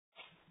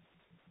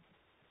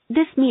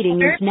This meeting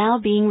is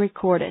now being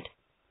recorded.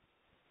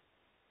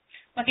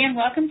 Again,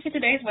 welcome to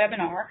today's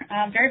webinar.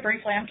 Very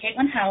briefly, I'm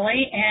Caitlin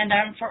Howley, and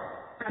I'm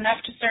fortunate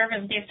enough to serve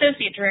as the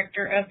Associate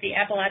Director of the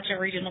Appalachia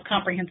Regional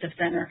Comprehensive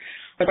Center,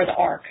 or the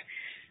ARC.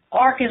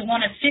 ARC is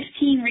one of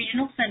 15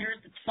 regional centers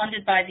that's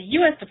funded by the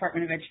U.S.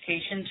 Department of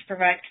Education to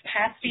provide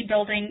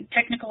capacity-building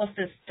technical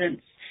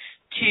assistance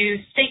to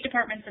state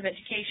departments of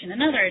education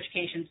and other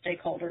education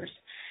stakeholders.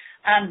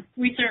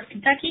 We serve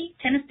Kentucky,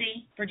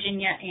 Tennessee,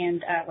 Virginia,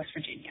 and West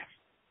Virginia.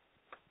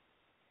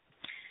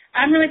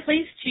 I'm really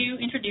pleased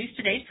to introduce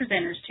today's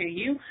presenters to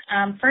you.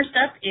 First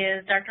up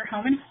is Dr.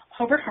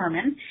 Hobart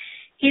Harmon.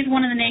 He's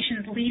one of the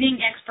nation's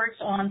leading experts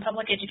on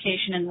public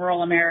education in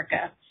rural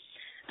America.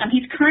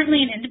 He's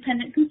currently an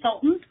independent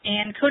consultant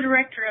and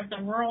co-director of the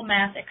Rural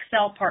Math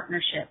Excel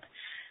Partnership,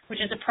 which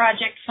is a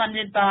project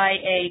funded by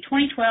a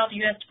 2012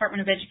 U.S.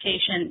 Department of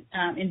Education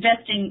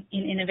Investing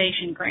in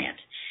Innovation grant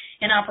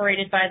and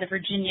operated by the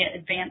Virginia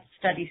Advanced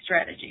Study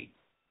Strategy.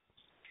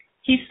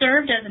 He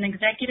served as an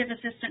executive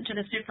assistant to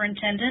the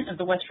superintendent of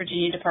the West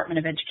Virginia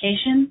Department of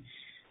Education,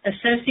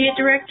 associate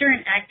director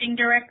and acting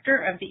director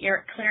of the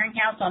Eric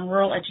Clearinghouse on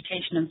Rural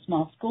Education and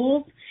Small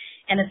Schools,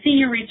 and a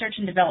senior research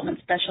and development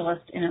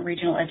specialist in a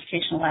regional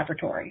educational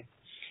laboratory.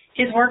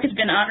 His work has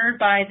been honored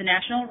by the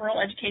National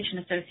Rural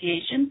Education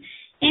Association,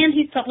 and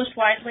he's published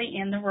widely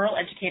in the Rural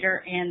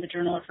Educator and the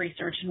Journal of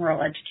Research in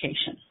Rural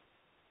Education.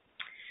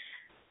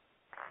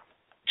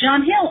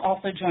 John Hill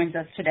also joins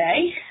us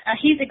today.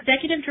 He's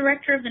Executive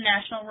Director of the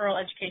National Rural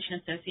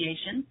Education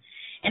Association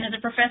and is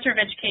a Professor of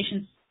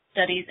Education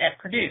Studies at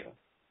Purdue.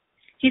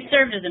 He's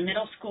served as a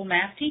middle school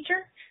math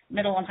teacher,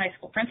 middle and high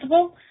school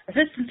principal,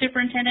 assistant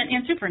superintendent,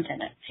 and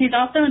superintendent. He's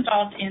also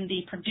involved in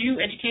the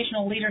Purdue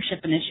Educational Leadership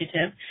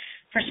Initiative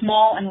for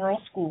Small and Rural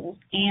Schools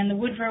and the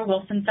Woodrow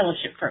Wilson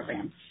Fellowship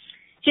Program.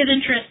 His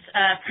interests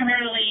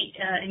primarily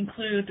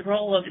include the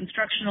role of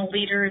instructional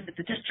leaders at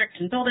the district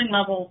and building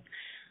levels,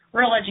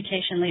 rural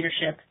education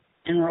leadership,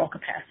 and rural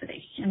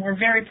capacity. And we're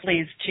very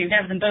pleased to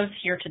have them both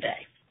here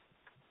today.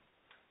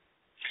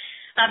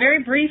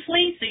 Very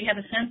briefly, so you have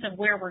a sense of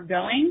where we're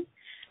going,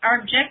 our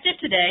objective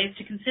today is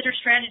to consider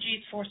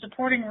strategies for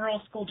supporting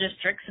rural school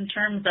districts in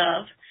terms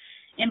of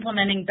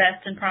implementing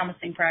best and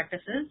promising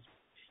practices,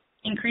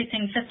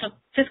 increasing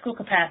fiscal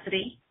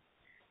capacity,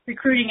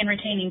 recruiting and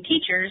retaining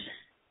teachers,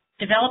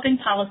 developing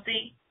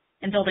policy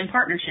and building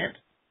partnerships,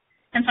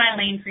 and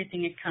finally,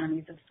 increasing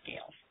economies of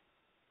scale.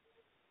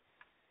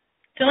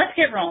 So let's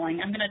get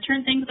rolling. I'm going to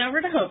turn things over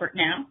to Hobart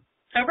now.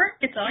 Hobart,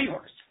 it's all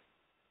yours.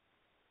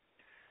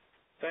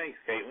 Thanks,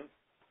 Caitlin.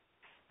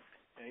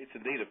 It's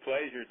indeed a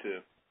pleasure to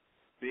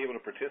be able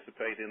to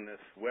participate in this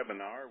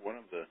webinar, one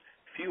of the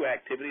few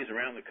activities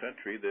around the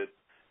country that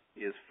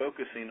is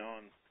focusing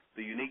on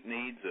the unique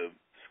needs of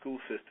school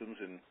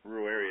systems in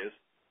rural areas.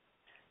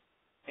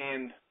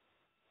 And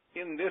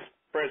in this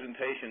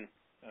presentation,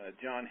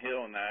 John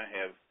Hill and I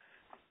have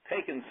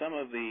taken some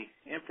of the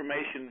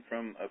information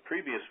from a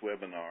previous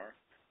webinar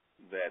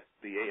that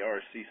the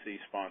ARCC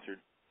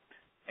sponsored,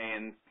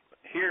 and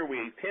here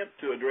we attempt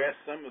to address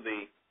some of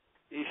the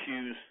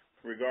issues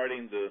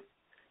regarding the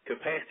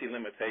capacity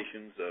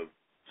limitations of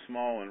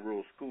small and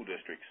rural school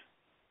districts.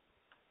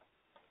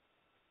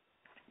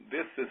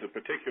 This is a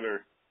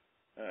particular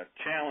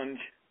challenge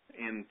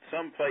in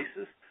some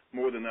places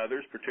more than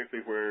others,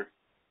 particularly where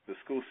the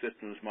school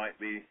systems might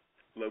be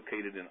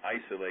located in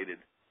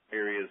isolated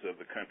areas of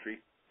the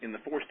country. In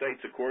the 4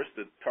 states, of course,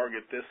 that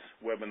target this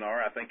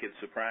webinar, I think it's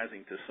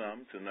surprising to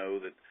some to know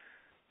that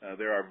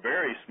there are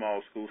very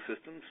small school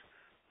systems.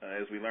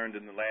 As we learned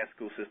in the last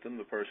school system,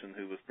 the person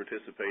who was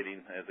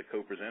participating as a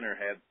co-presenter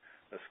had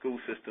a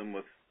school system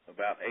with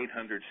about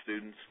 800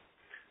 students.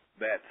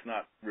 That's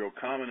not real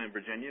common in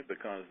Virginia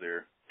because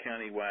they're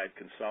county-wide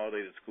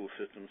consolidated school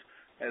systems,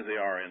 as they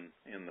are in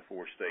the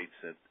 4 states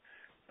that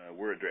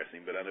we're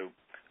addressing. But I know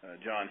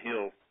John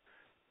Hill,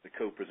 the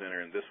co-presenter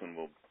in this one,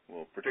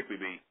 will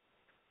particularly be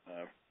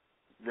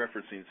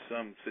referencing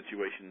some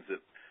situations that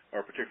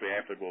are particularly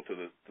applicable to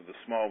the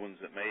small ones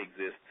that may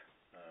exist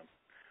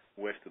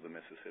west of the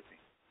Mississippi.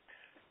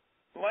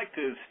 I'd like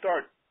to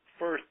start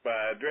first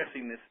by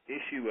addressing this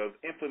issue of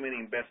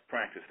implementing best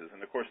practices. And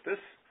of course,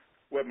 this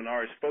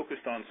webinar is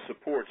focused on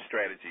support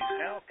strategies.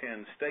 How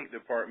can state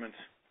departments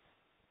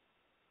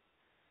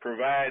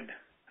provide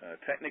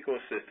technical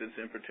assistance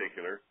in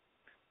particular,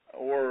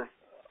 or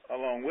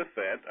along with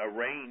that,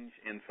 arrange,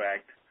 in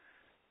fact,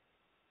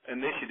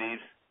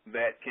 initiatives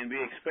that can be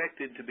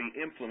expected to be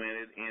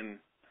implemented in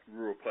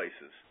rural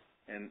places.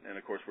 And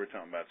of course, we're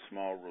talking about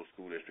small rural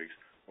school districts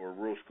or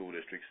rural school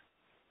districts.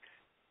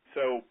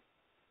 So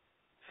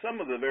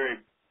some of the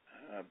very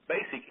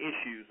basic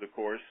issues, of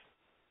course,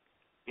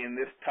 in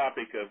this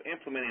topic of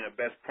implementing a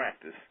best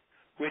practice,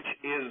 which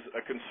is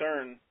a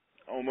concern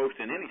almost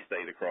in any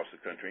state across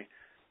the country.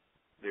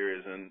 There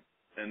is an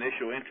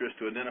initial interest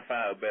to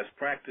identify a best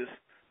practice,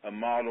 a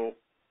model,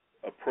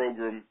 a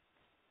program,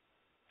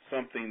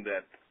 something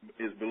that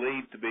is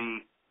believed to be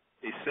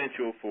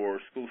essential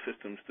for school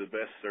systems to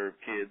best serve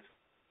kids,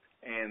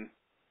 and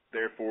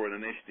therefore an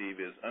initiative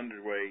is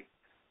underway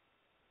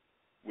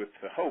with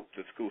the hope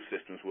that school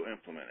systems will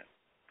implement it.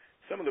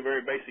 Some of the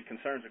very basic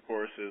concerns, of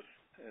course,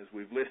 as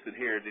we've listed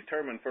here,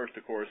 determine first,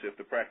 of course, if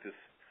the practice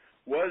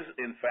was,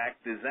 in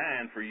fact,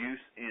 designed for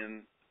use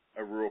in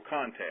a rural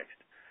context.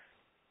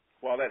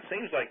 While that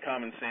seems like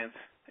common sense,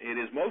 it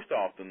is most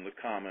often the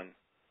common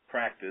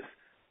practice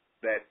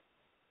that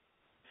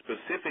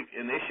specific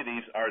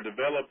initiatives are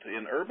developed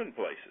in urban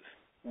places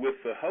with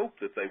the hope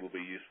that they will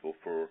be useful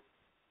for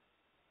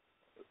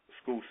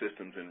school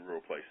systems in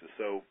rural places.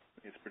 So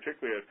it's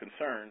particularly a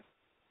concern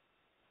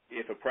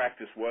if a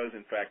practice was,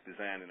 in fact,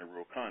 designed in a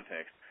rural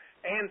context,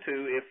 and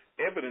two, if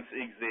evidence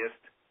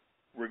exists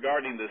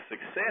regarding the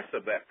success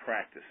of that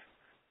practice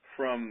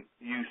from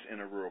use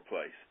in a rural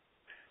place.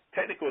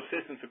 Technical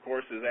assistance, of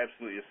course, is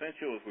absolutely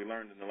essential, as we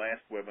learned in the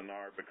last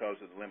webinar, because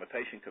of the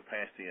limitation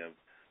capacity of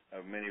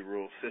many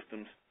rural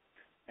systems.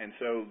 And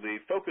so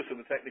the focus of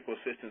the technical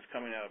assistance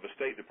coming out of the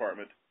State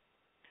Department,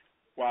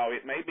 while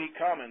it may be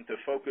common to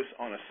focus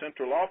on a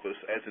central office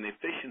as an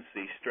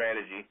efficiency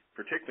strategy,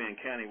 particularly in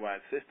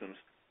countywide systems,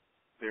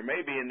 there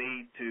may be a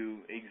need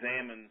to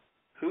examine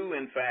who,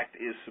 in fact,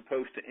 is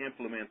supposed to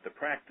implement the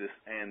practice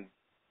and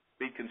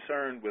be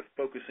concerned with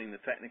focusing the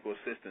technical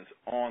assistance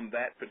on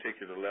that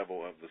particular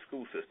level of the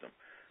school system.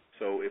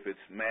 So if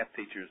it's math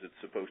teachers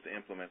that's supposed to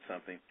implement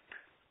something,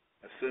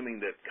 assuming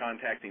that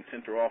contacting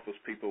central office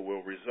people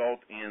will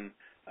result in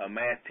a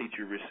math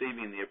teacher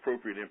receiving the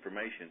appropriate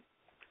information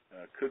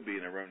could be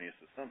an erroneous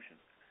assumption.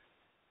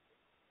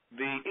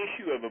 The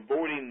issue of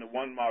avoiding the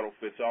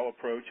one-model-fits-all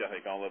approach, I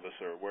think all of us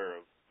are aware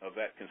of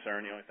that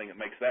concern. The only thing that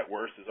makes that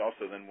worse is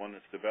also then one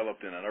that's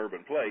developed in an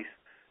urban place,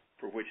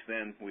 for which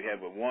then we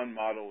have a one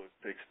model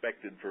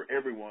expected for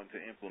everyone to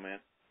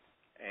implement,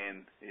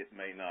 and it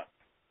may not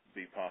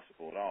be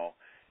possible at all.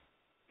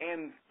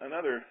 And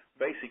another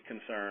basic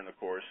concern, of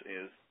course,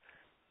 is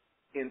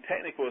in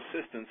technical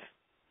assistance,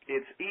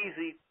 it's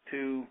easy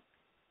to,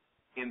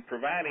 in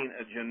providing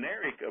a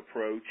generic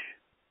approach,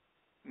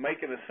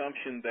 make an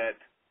assumption that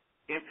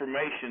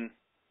information,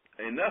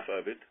 enough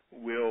of it,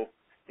 will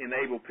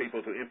enable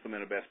people to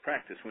implement a best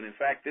practice, when in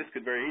fact this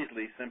could very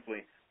easily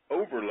simply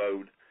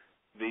overload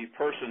the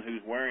person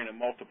who's wearing a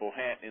multiple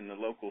hat in the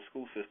local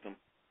school system,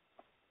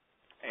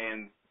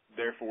 and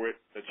therefore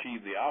it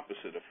achieve the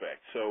opposite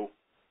effect. So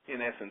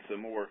in essence, a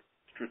more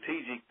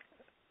strategic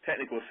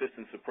technical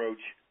assistance approach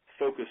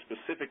focused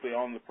specifically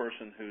on the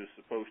person who's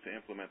supposed to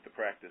implement the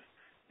practice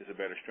is a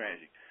better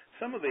strategy.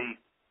 Some of the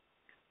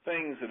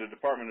things that a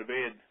Department of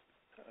Ed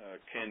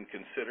can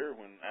consider,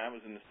 when I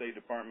was in the State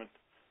Department,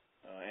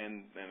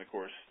 and of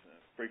course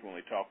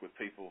frequently talk with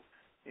people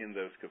in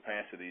those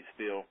capacities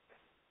still,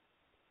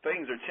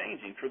 things are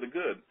changing for the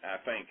good,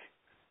 I think.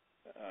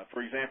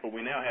 For example,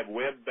 we now have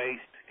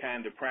web-based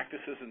kind of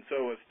practices, and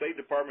so a State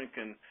Department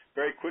can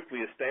very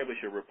quickly establish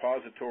a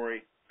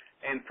repository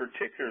and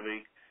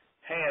particularly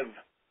have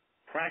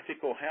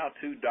practical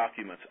how-to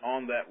documents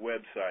on that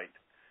website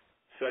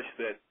such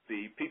that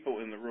the people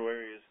in the rural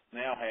areas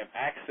now have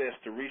access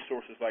to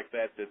resources like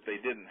that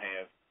they didn't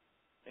have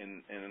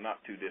in a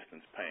not-too-distant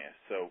past.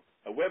 So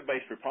a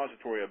web-based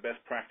repository of best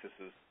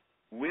practices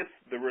with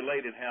the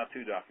related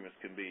how-to documents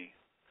can be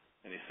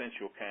an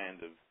essential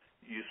kind of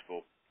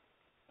useful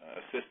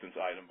assistance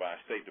item by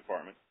a State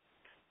Department.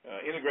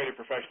 Integrated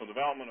professional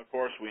development, of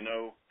course, we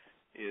know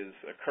is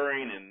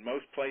occurring in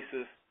most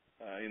places.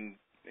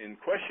 In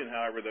question,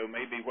 however, though,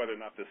 may be whether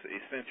or not the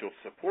essential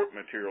support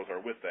materials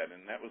are with that,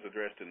 and that was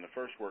addressed in the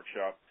first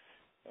workshop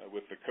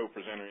with the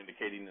co-presenter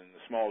indicating in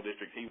the small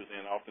district he was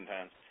in,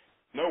 oftentimes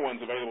no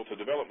one's available to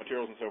develop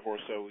materials and so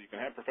forth, so you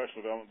can have professional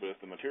development, but if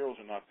the materials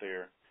are not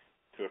there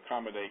to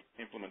accommodate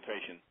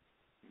implementation,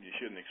 you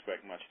shouldn't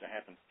expect much to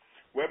happen.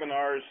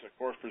 Webinars, of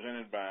course,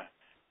 presented by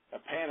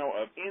a panel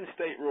of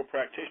in-state rural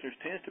practitioners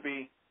tends to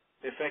be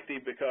effective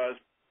because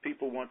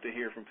people want to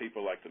hear from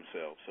people like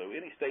themselves. So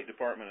any State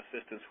Department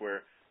assistance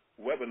where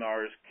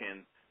webinars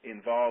can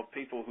involve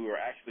people who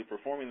are actually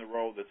performing the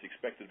role that's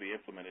expected to be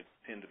implemented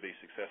tend to be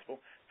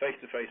successful.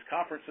 Face-to-face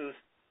conferences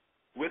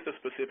with a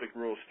specific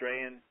rural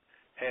strand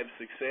have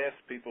success.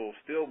 People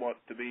still want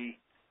to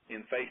be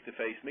in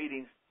face-to-face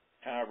meetings.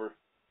 However,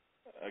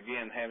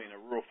 again, having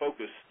a rural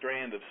focused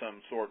strand of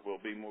some sort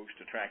will be most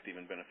attractive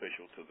and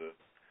beneficial to the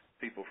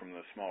people from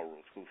the small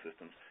rural school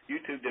systems.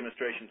 YouTube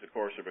demonstrations, of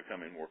course, are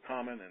becoming more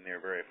common, and they're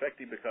very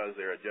effective because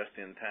they're a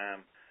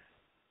just-in-time,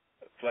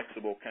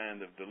 flexible kind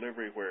of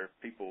delivery where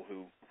people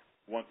who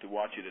want to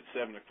watch it at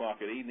 7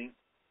 o'clock at evening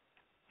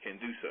can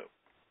do so.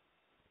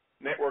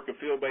 Network of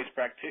field-based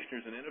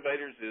practitioners and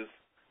innovators is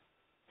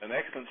an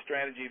excellent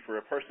strategy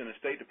for a person in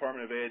the State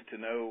Department of Ed to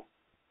know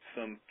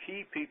some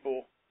key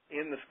people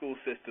in the school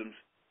systems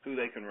who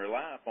they can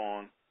rely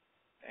upon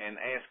and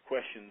ask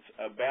questions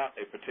about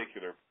a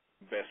particular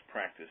best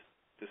practice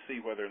to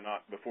see whether or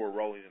not, before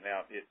rolling it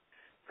out, it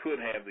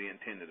could have the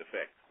intended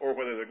effect, or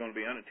whether there are going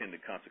to be unintended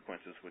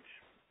consequences which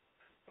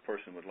a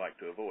person would like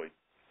to avoid.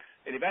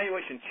 An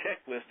evaluation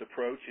checklist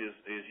approach is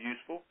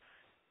useful.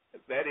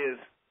 That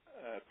is,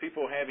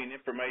 people having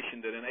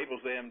information that enables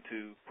them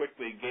to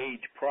quickly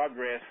gauge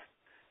progress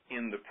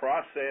in the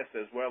process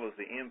as well as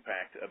the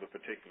impact of a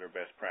particular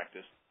best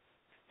practice.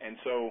 And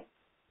so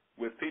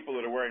with people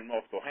that are wearing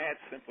multiple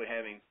hats, simply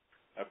having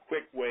a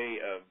quick way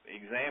of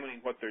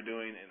examining what they're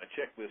doing in a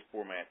checklist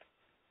format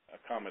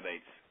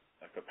accommodates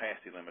a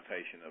capacity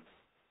limitation of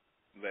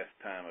less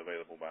time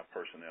available by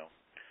personnel.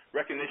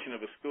 Recognition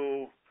of a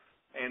school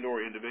and or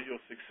individual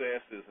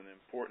success is an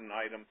important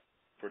item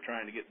for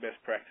trying to get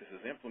best practices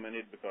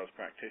implemented, because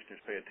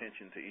practitioners pay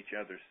attention to each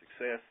other's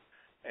success,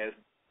 as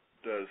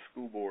do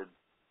school board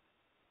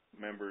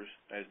members.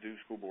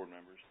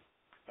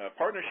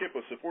 Partnership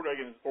with support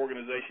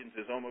organizations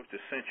is almost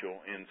essential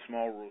in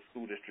small rural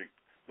school district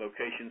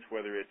locations,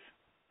 whether it's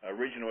a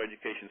regional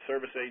education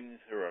service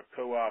agency or a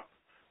co-op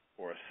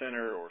or a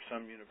center or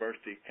some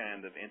university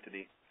kind of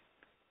entity.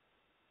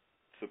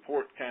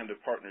 Support kind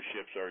of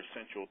partnerships are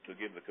essential to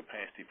give the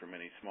capacity for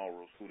many small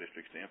rural school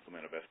districts to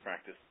implement a best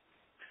practice.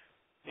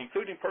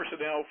 Including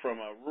personnel from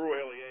a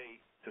rural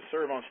LEA to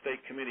serve on state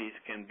committees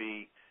can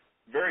be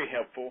very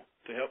helpful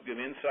to help give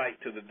insight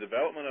to the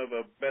development of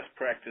a best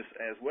practice,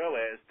 as well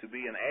as to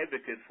be an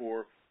advocate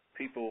for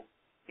people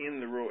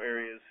in the rural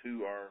areas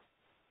who are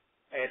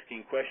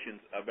asking questions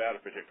about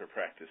a particular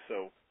practice.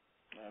 So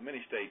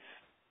many states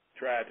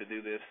try to do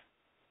this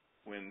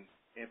when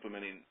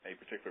implementing a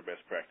particular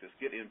best practice,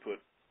 get input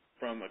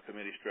from a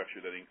committee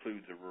structure that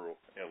includes a rural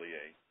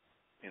LEA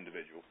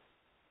individual.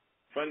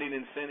 Funding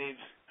incentives,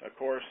 of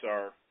course,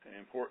 are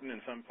important in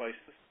some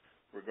places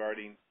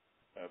regarding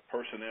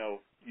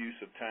personnel use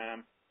of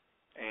time,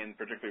 and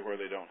particularly where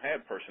they don't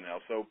have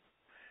personnel. So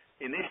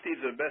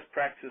initiatives of best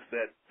practice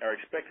that are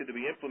expected to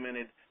be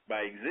implemented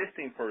by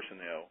existing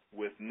personnel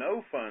with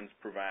no funds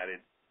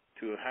provided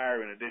to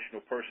hire an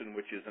additional person,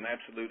 which is an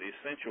absolute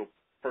essential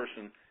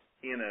person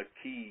in a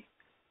key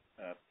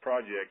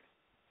project,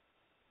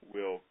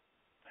 will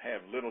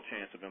have little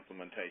chance of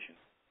implementation.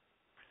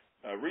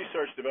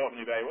 Research,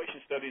 development,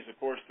 evaluation studies, of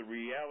course, the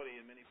reality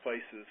in many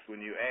places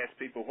when you ask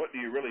people, what do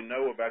you really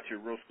know about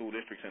your rural school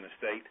districts in a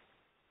state,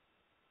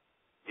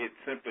 it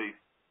simply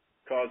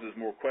causes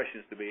more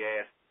questions to be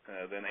asked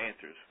than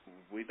answers.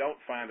 We don't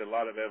find a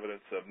lot of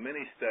evidence of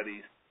many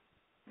studies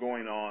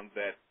going on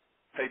that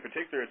pay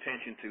particular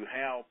attention to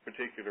how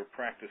particular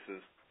practices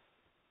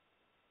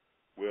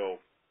will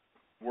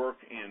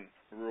work in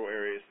rural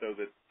areas, so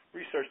that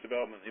research,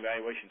 development,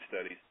 evaluation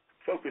studies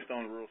focused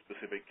on rural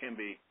specific can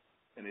be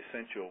an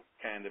essential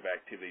kind of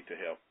activity to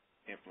help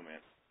implement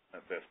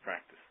best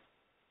practice.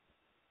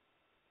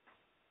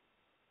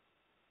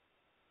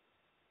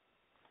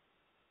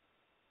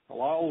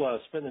 Well, I'll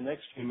spend the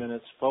next few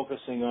minutes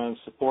focusing on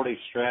supportive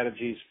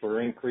strategies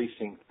for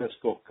increasing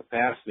fiscal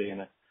capacity,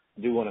 and I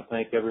do want to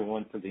thank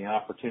everyone for the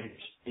opportunity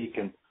to speak.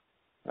 And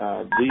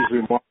these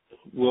remarks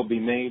will be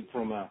made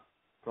from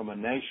a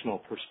national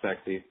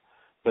perspective.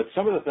 But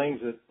some of the things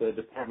that the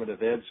Department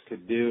of Eds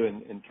could do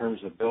in terms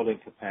of building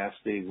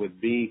capacity would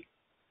be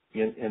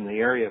in the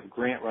area of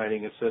grant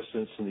writing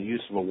assistance and the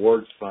use of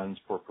awards funds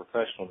for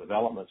professional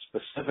development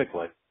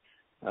specifically.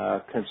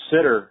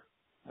 Consider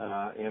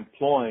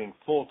employing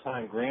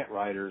full-time grant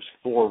writers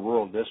for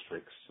rural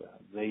districts.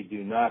 They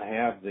do not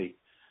have the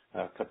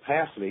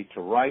capacity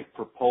to write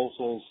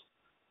proposals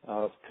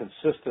of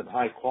consistent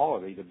high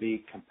quality to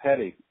be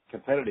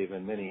competitive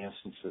in many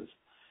instances.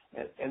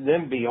 And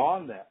then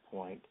beyond that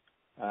point,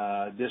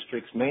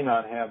 districts may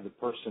not have the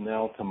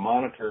personnel to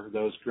monitor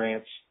those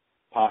grants,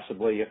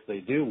 possibly if they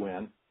do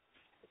win.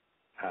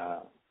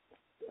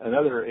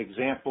 Another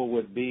example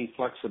would be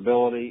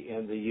flexibility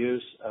in the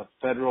use of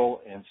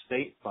federal and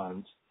state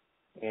funds,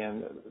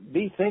 and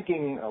be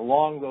thinking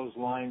along those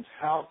lines,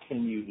 how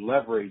can you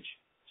leverage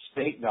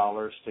state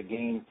dollars to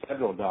gain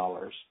federal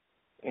dollars,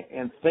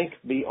 and think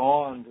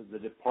beyond the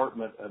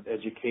Department of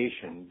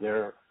Education.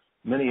 There are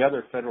many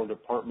other federal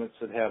departments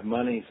that have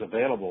monies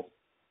available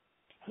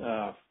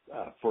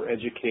for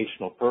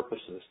educational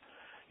purposes.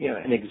 You know,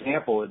 an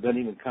example that doesn't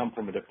even come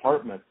from a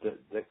department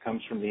that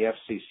comes from the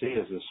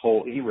FCC is this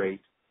whole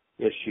E-rate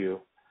issue.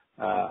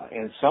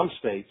 And some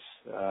states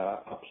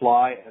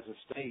apply as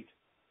a state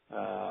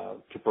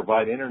to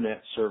provide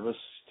internet service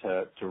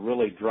to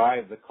really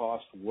drive the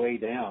cost way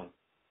down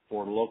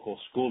for local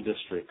school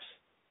districts.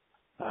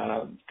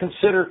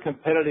 Consider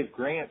competitive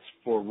grants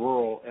for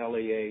rural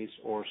LEAs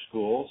or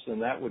schools,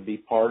 and that would be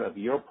part of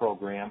your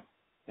program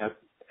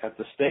at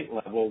the state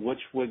level, which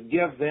would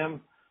give them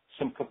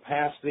some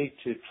capacity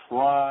to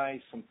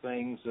try some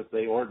things that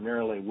they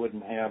ordinarily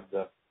wouldn't have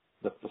the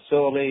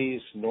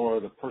facilities nor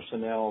the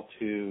personnel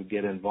to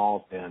get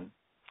involved in.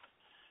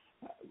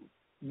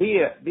 Be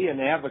an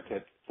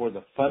advocate for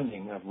the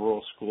funding of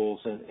rural schools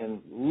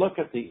and look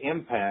at the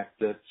impact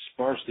that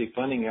sparsity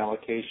funding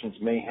allocations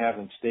may have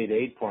in state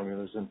aid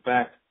formulas. In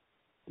fact,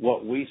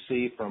 what we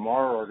see from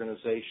our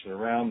organization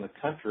around the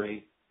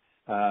country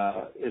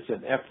is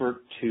an effort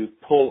to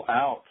pull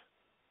out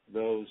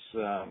those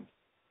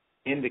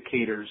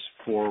indicators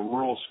for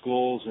rural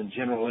schools and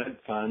general ed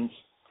funds,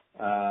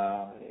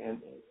 and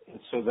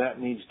so that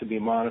needs to be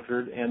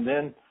monitored. And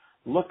then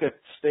look at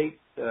state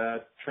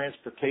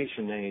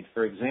transportation aid.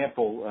 For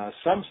example,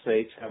 some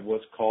states have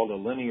what's called a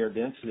linear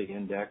density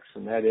index,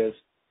 and that is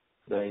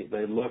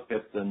they look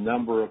at the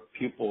number of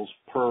pupils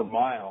per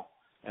mile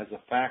as a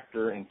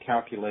factor in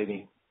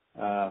calculating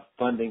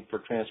funding for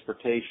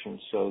transportation,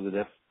 so that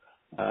if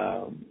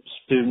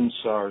students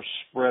are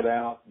spread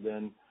out,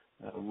 then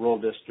rural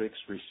districts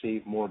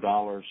receive more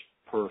dollars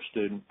per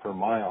student per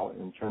mile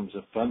in terms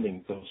of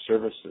funding those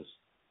services.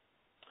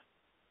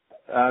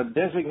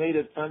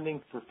 Designated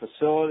funding for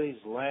facilities,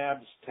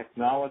 labs,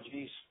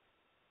 technologies.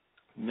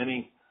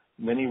 Many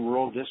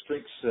rural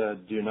districts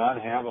do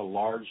not have a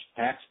large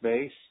tax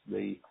base.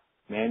 The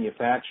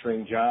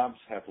manufacturing jobs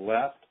have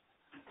left.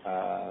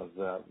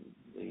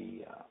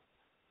 The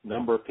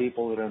number of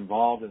people that are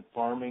involved in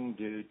farming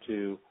due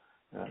to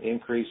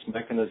increased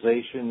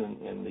mechanization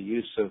and the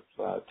use of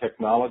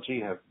technology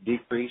have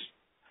decreased.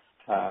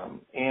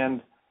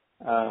 And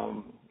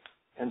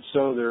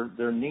so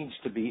there needs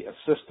to be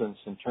assistance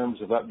in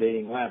terms of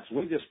updating labs.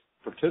 We just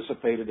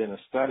participated in a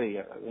study,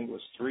 I think it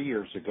was 3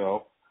 years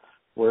ago,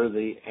 where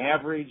the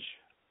average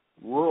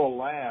rural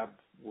lab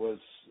was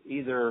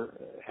either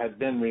had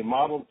been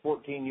remodeled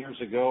 14 years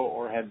ago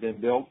or had been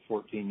built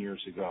 14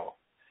 years ago.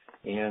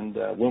 And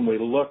when we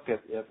look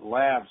at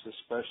labs,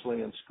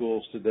 especially in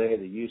schools today,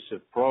 the use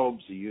of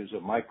probes, the use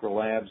of micro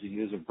labs, the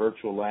use of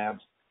virtual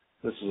labs,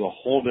 this is a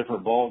whole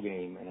different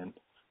ballgame, and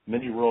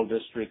many rural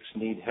districts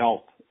need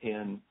help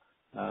in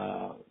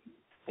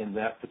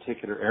that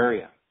particular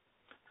area.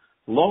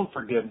 Loan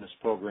forgiveness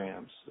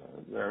programs.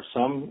 There are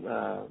some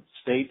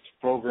state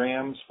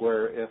programs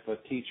where if a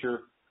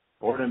teacher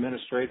or an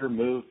administrator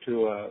move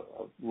to a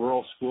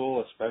rural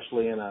school,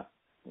 especially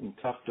in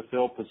tough to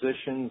fill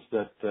positions,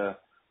 that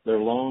their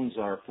loans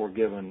are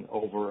forgiven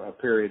over a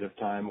period of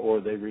time,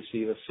 or they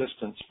receive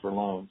assistance for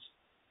loans.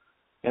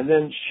 And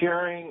then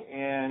sharing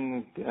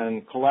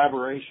and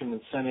collaboration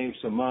incentives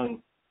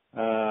among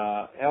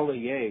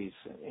LEAs,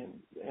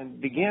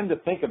 and begin to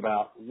think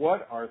about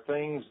what are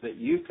things that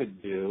you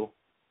could do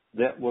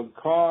that would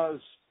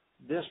cause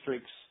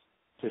districts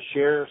to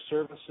share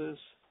services,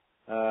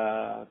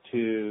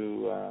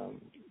 to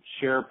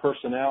share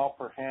personnel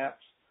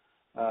perhaps,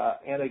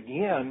 and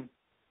again,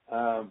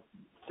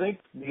 think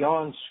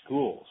beyond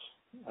schools.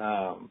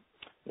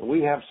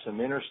 We have some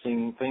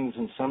interesting things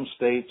in some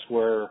states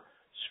where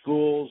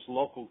schools,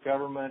 local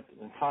government,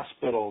 and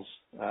hospitals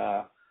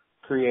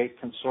create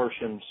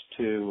consortiums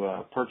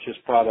to purchase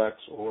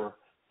products or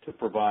to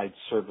provide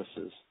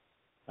services.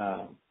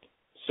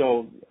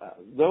 So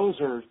those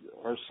are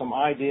some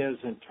ideas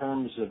in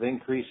terms of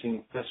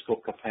increasing fiscal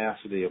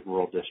capacity of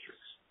rural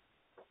districts.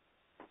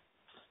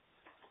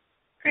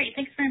 Great.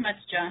 Thanks very much,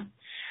 John.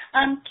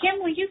 Kim,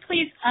 will you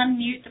please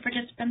unmute the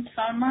participant's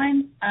phone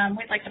line?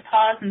 We'd like to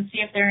pause and see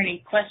if there are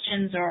any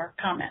questions or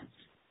comments.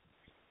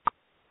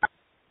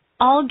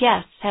 All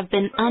guests have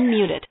been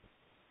unmuted.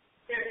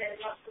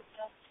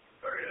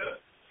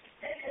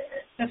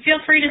 So feel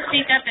free to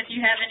speak up if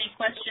you have any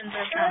questions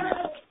or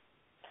comments.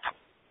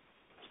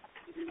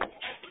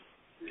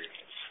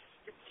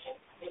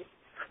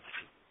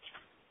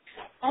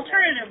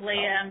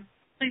 Alternatively,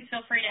 please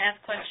feel free to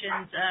ask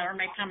questions or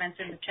make comments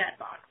in the chat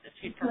box if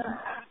you prefer.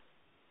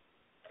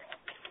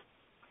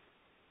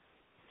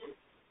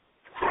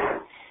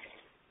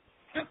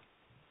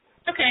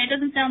 Okay, it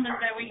doesn't sound as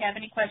though we have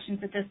any questions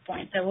at this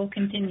point, so we'll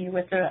continue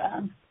with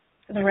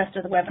the rest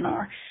of the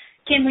webinar.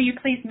 Kim, will you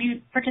please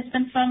mute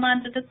participants' phone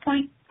lines at this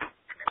point?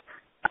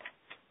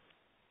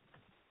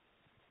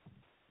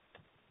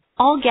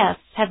 All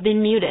guests have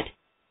been muted.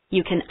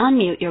 You can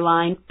unmute your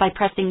line by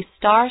pressing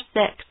 *6.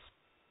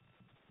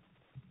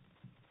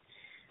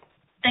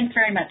 Thanks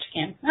very much,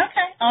 Kim.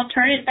 Okay, I'll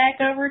turn it back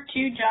over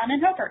to John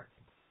and Hobart.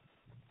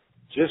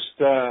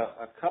 Just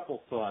a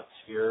couple thoughts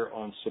here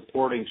on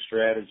supporting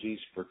strategies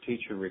for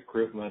teacher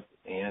recruitment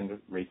and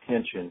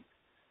retention.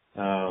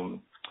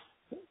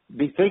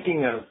 Be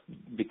thinking of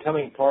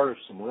becoming part of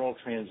some rural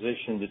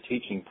transition to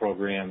teaching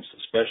programs,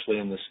 especially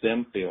in the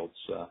STEM fields.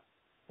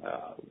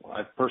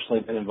 I've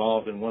personally been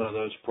involved in one of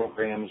those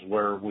programs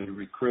where we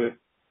recruit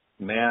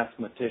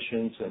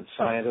mathematicians and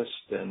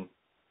scientists, and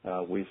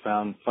we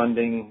found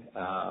funding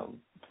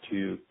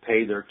to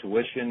pay their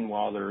tuition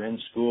while they're in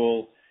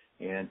school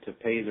and to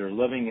pay their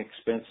living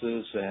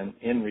expenses, and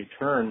in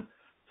return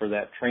for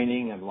that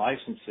training and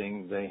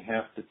licensing, they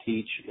have to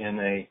teach in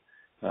a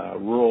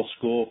rural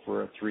school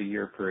for a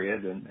 3-year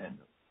period, and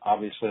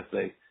obviously if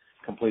they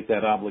complete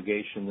that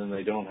obligation, then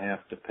they don't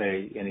have to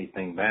pay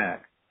anything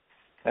back.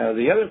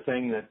 The other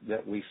thing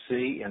that we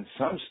see in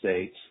some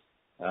states,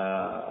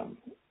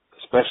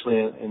 especially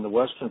in the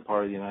western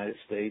part of the United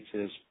States,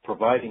 is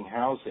providing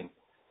housing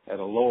at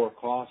a lower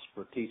cost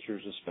for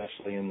teachers,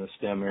 especially in the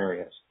STEM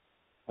areas.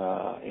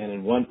 And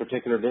in one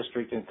particular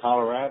district in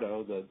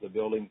Colorado, the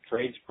Building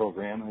Trades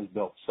program has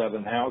built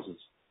 7 houses.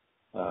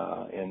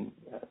 And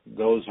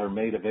those are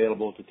made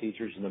available to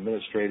teachers and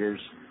administrators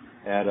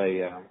at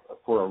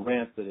for a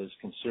rent that is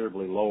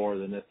considerably lower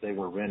than if they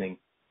were renting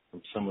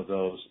from some of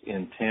those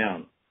in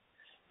town.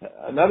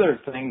 Another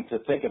thing to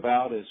think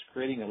about is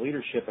creating a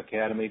leadership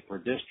academy for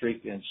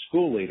district and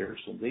school leaders.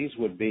 And these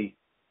would be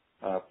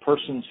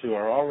persons who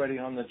are already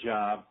on the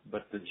job,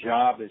 but the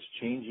job is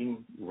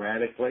changing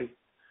radically.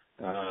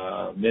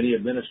 Many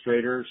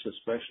administrators,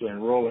 especially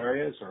in rural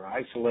areas, are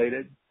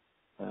isolated.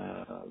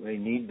 They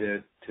need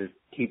to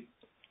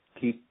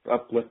keep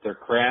up with their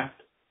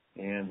craft,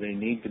 and they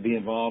need to be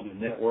involved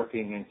in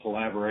networking and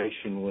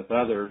collaboration with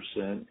others,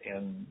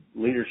 and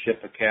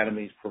leadership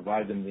academies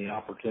provide them the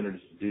opportunity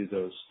to do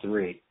those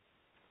three.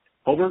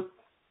 Hobart?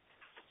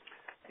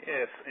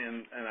 Yes,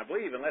 and I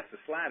believe, unless the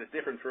slide is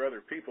different for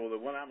other people, the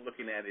one I'm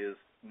looking at is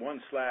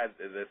one slide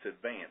that's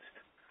advanced.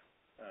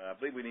 I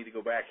believe we need to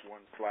go back to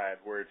one slide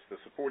where it's the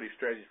supportive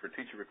strategies for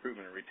teacher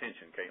recruitment and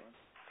retention, Caitlin.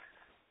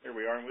 There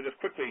we are, and we'll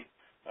just quickly,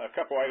 a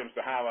couple items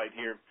to highlight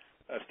here.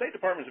 State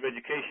Departments of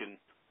Education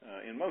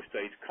in most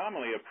states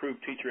commonly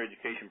approve teacher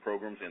education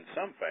programs in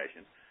some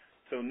fashion.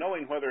 So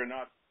knowing whether or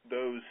not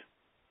those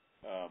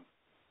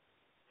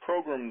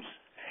programs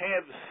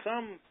have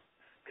some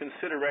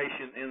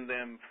consideration in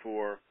them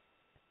for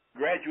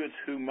graduates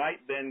who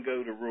might then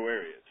go to rural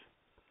areas.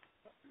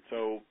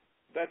 So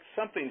that's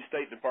something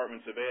state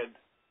departments of ed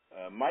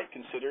might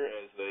consider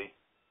as they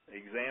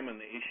examine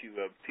the issue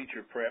of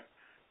teacher prep,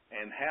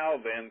 and how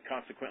then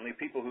consequently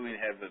people who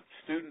have the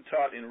student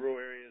taught in rural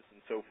areas and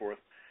so forth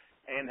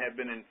and have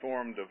been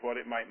informed of what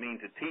it might mean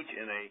to teach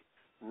in a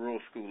rural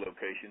school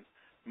location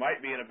might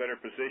be in a better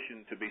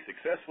position to be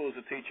successful as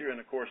a teacher. And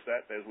of course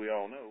that, as we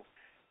all know,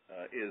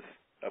 is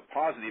a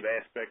positive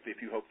aspect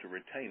if you hope to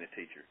retain a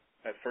teacher.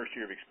 That first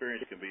year of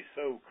experience can be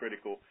so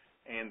critical,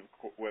 and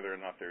whether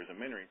or not there's a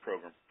mentoring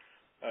program.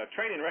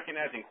 Training and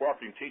recognizing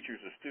cooperating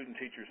teachers or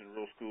student teachers in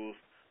rural schools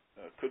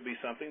could be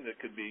something that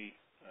could be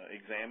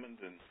examined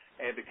and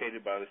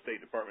advocated by the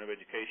State Department of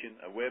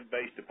Education. A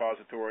web-based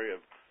depository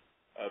of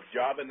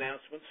job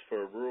announcements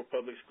for rural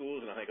public schools,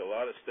 and I think a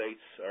lot of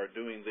states are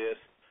doing this.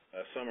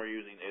 Some are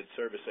using Ed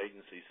Service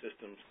Agency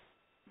systems,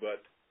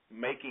 but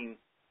making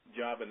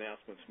job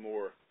announcements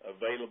more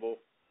available,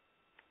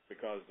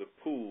 because the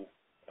pool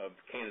of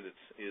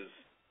candidates is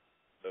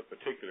a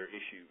particular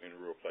issue in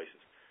rural places.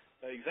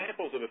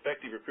 Examples of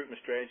effective recruitment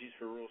strategies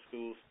for rural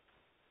schools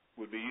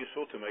would be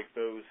useful to make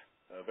those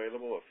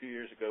available. A few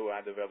years ago,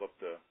 I developed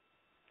a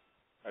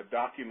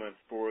document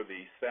for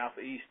the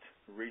Southeast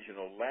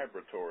Regional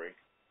Laboratory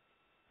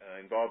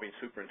involving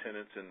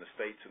superintendents in the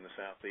states in the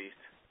Southeast,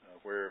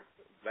 where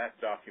that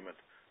document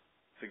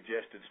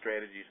suggested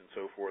strategies and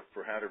so forth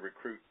for how to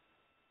recruit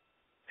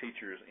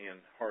teachers in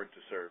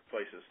hard-to-serve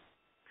places.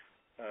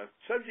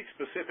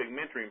 Subject-specific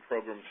mentoring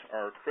programs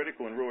are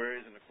critical in rural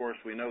areas, and of course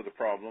we know the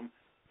problem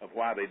of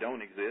why they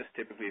don't exist.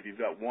 Typically, if you've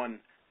got one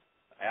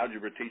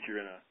algebra teacher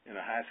in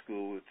a high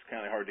school, it's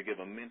kind of hard to give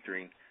a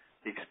mentoring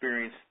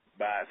experience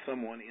by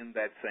someone in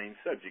that same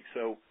subject.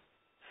 So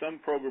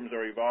some programs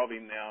are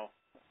evolving now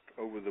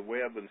over the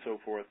web and so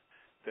forth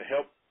to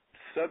help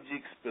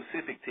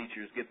subject-specific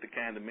teachers get the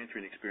kind of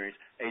mentoring experience.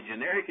 A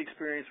generic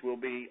experience will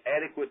be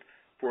adequate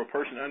for a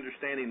person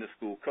understanding the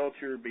school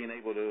culture, being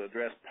able to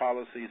address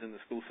policies in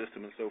the school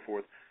system and so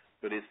forth,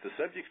 but it's the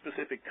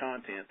subject-specific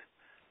content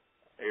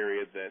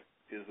area that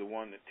is the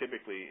one that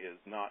typically is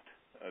not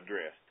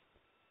addressed.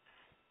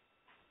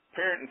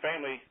 Parent and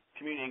family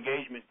community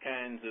engagement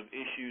kinds of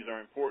issues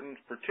are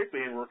important,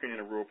 particularly in working in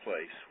a rural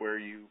place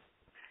where you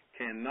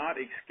cannot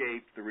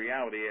escape the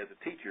reality as a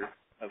teacher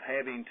of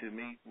having to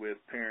meet with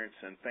parents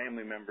and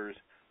family members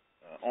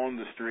on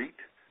the street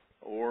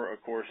or, of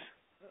course,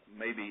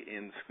 maybe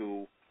in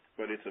school,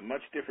 but it's a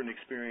much different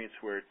experience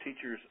where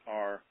teachers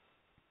are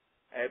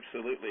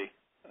absolutely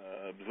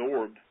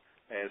absorbed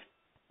as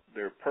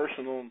their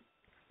personal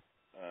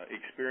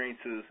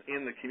experiences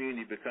in the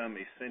community become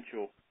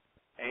essential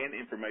and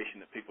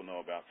information that people know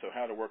about. So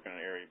how to work in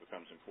an area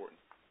becomes important.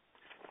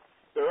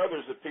 There are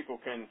others that people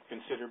can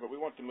consider, but we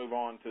want to move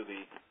on to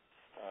the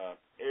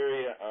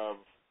area of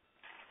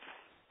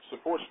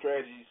support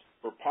strategies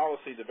for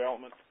policy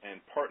development and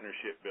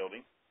partnership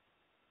building.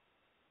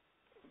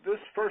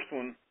 This first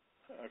one,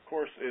 of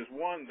course, is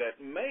one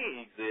that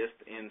may exist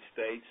in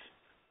states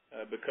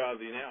because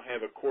you now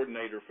have a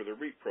coordinator for the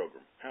REAP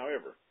program.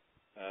 However,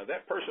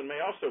 that person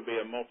may also be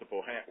a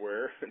multiple hat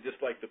wearer, just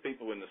like the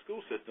people in the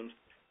school systems,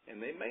 and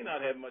they may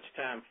not have much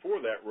time for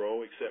that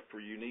role except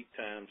for unique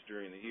times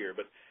during the year.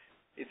 But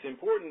it's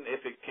important,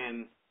 if it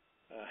can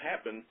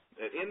happen,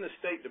 that in the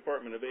State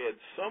Department of Ed,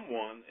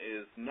 someone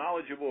is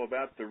knowledgeable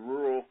about the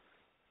rural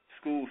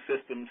school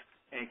systems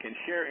and can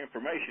share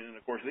information. And,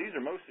 of course, these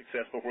are most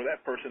successful where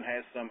that person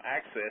has some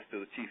access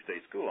to the chief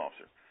state school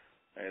officer,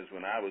 as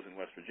when I was in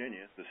West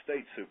Virginia, the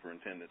state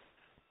superintendent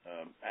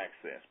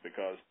access,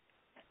 because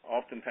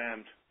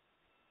oftentimes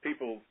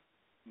people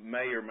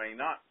may or may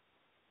not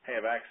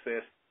have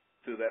access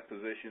to that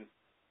position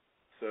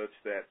such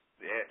that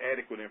the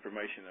adequate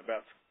information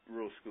about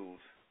rural schools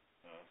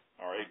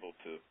are able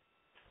to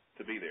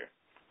be there.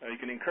 You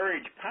can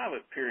encourage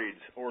pilot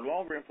periods or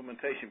longer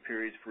implementation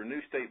periods for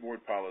new state board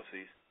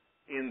policies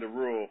in the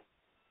rural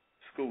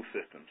school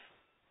systems.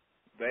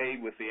 They,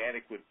 with the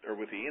adequate or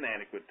with the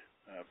inadequate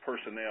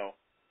personnel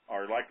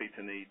are likely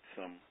to need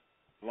some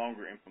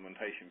longer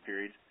implementation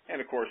periods. And,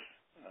 of course,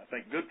 I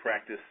think good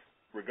practice,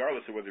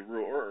 regardless of whether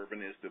rural or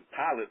urban, is to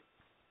pilot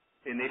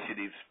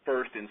initiatives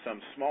first in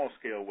some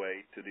small-scale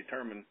way to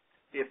determine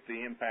if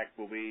the impact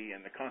will be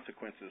and the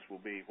consequences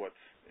will be what's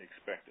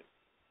expected.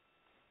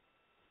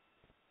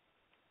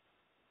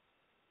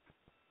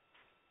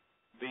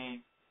 The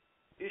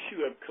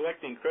issue of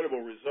collecting credible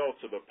results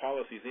of a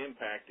policy's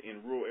impact in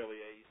rural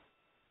LEAs,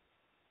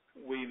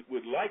 we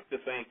would like to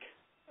think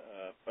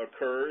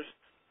occurs.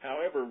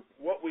 However,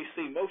 what we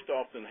see most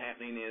often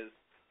happening is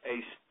a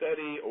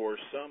study or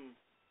some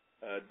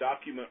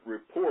document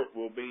report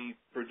will be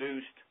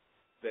produced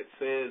that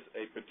says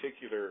a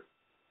particular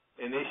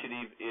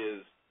initiative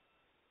is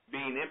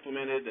being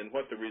implemented and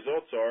what the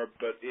results are,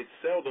 but it's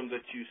seldom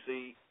that you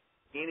see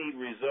any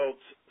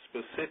results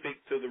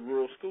specific to the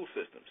rural school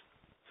systems.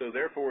 So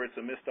therefore, it's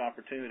a missed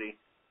opportunity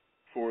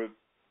for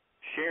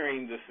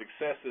sharing the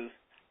successes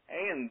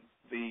and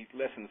the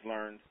lessons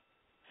learned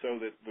so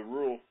that the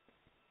rural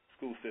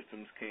school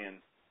systems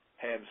can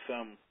have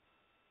some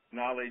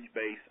knowledge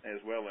base as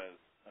well as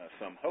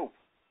some hope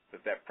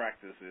that that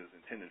practice is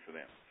intended for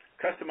them.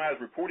 Customized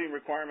reporting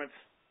requirements.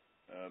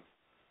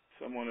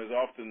 Someone has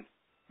often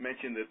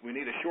mentioned that we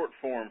need a short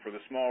form for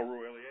the small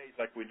rural LEAs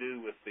like we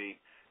do with the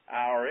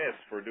IRS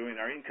for doing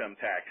our income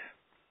tax.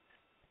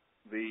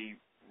 The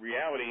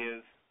reality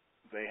is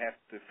they have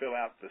to fill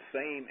out the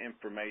same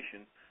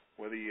information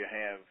whether you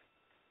have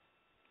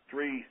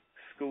 3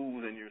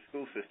 schools in your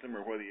school system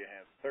or whether you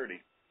have 30.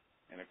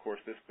 And, of course,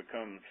 this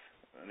becomes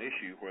an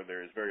issue where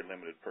there is very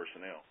limited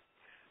personnel.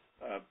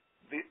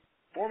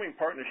 Forming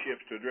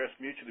partnerships to address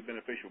mutually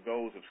beneficial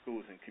goals of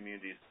schools and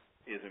communities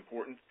is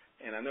important.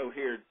 And I know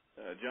here,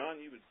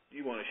 John,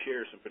 you want to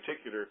share some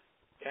particular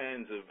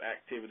kinds of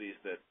activities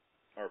that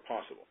are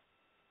possible.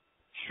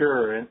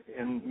 Sure.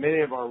 In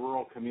many of our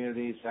rural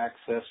communities,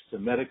 access to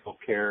medical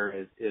care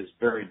is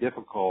very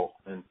difficult.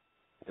 And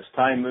as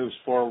time moves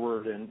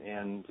forward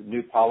and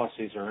new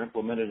policies are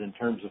implemented in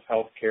terms of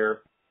health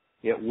care,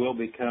 it will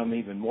become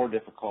even more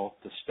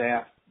difficult to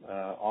staff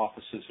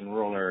offices in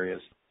rural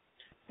areas.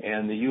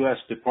 And the U.S.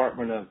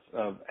 Department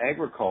of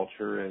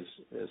Agriculture is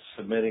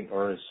submitting,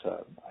 or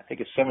I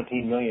think it's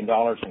 $17 million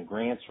in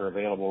grants are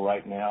available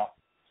right now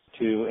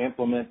to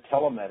implement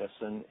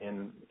telemedicine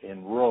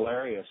in rural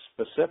areas,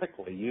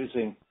 specifically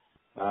using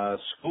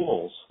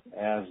schools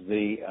as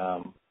the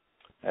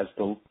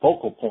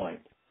focal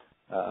point.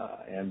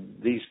 And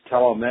these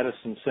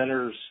telemedicine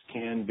centers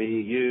can be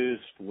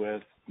used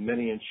with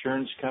many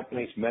insurance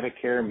companies,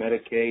 Medicare,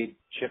 Medicaid,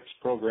 CHIPS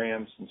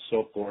programs, and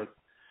so forth.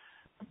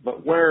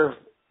 But where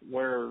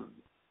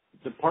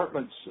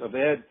departments of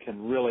ed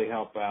can really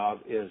help out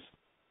is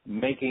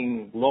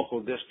making local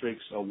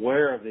districts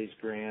aware of these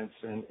grants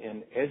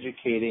and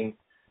educating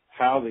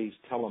how these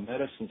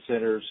telemedicine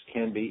centers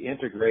can be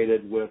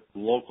integrated with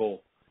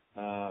local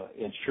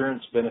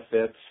insurance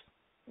benefits,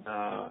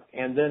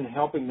 and then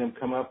helping them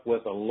come up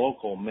with a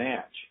local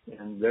match.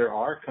 And there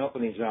are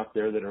companies out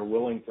there that are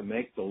willing to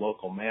make the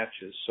local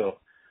matches. So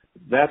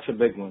that's a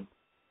big one.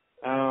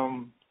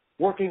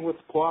 Working with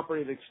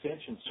Cooperative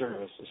Extension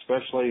Service,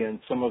 especially in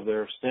some of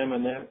their STEM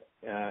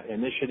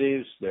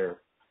initiatives, their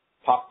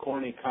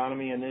popcorn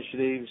economy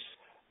initiatives,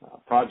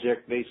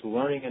 project-based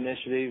learning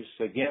initiatives.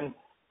 Again,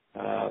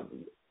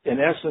 in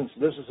essence,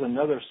 this is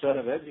another set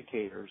of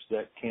educators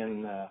that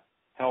can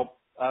help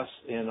us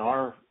in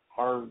our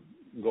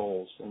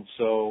goals. And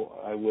so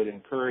I would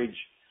encourage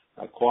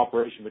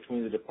cooperation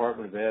between the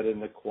Department of Ed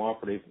and the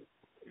Cooperative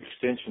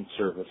Extension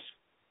Service.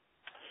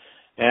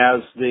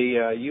 As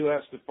the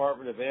U.S.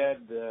 Department of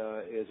Ed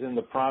is in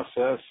the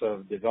process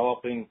of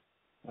developing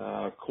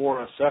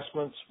core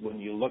assessments, when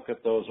you look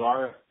at those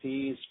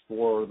RFPs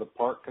for the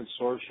PARC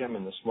Consortium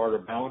and the Smarter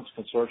Balance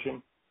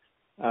Consortium,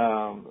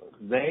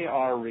 they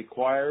are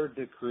required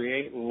to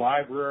create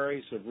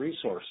libraries of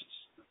resources.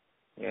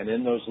 And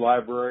in those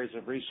libraries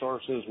of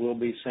resources will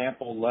be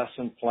sample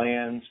lesson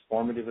plans,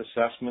 formative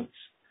assessments,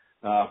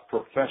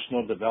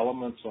 professional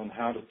developments on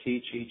how to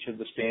teach each of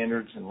the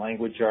standards in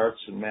language arts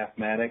and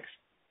mathematics.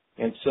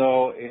 And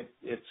so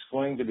it's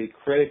going to be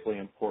critically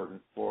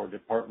important for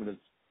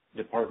departments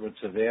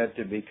of ed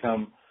to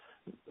become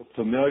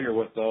familiar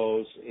with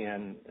those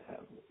and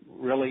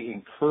really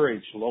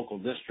encourage local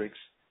districts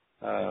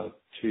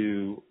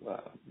to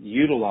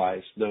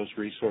utilize those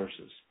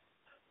resources.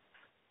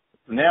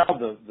 Now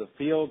the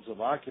fields of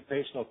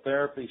occupational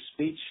therapy,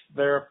 speech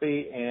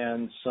therapy,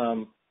 and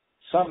some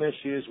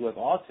issues with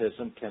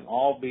autism can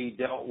all be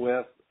dealt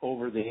with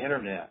over the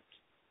internet.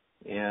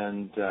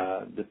 And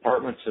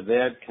departments of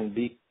ed can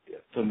be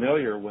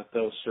familiar with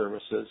those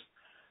services.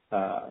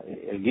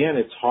 Again,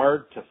 it's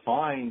hard to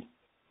find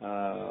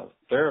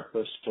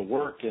therapists to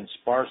work in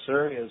sparse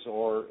areas,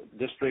 or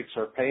districts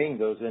are paying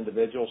those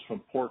individuals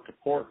from port to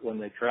port when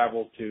they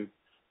travel to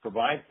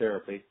provide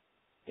therapy.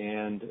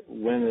 And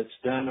when it's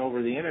done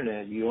over the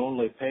internet, you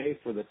only pay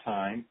for the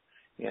time.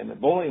 And the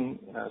Bowling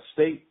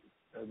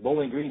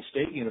Green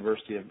State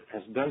University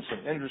has done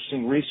some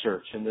interesting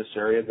research in this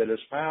area that has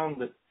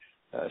found that,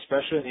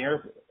 especially in the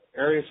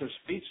areas of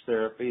speech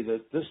therapy,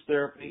 that this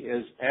therapy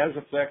is as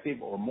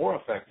effective or more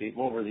effective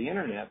over the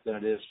internet than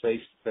it is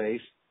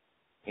face-to-face,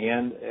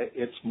 and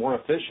it's more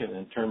efficient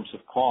in terms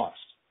of cost.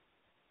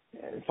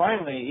 And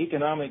finally,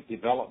 economic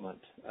development.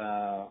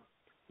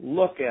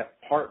 Look at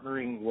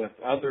partnering with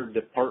other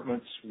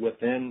departments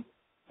within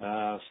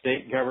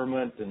state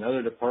government and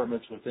other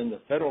departments within the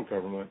federal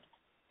government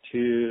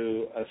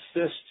to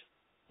assist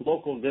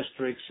local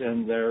districts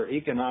in their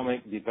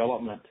economic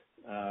development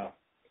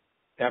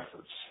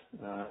efforts.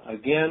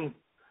 Again,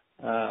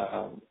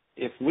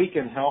 if we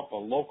can help a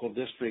local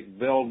district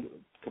build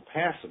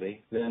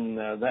capacity, then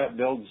that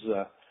builds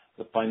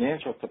the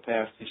financial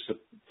capacity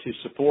to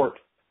support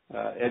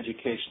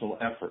educational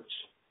efforts.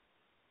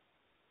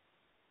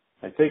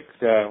 I think,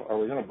 are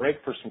we going to break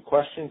for some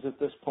questions at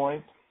this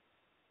point?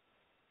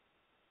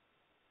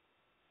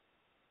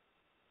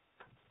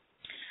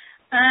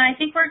 I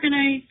think we're going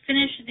to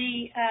finish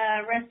the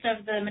rest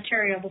of the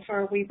material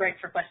before we break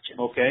for questions.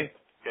 Okay.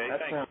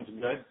 That thanks.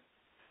 sounds good.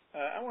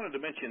 I wanted to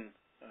mention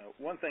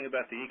one thing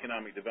about the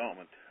economic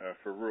development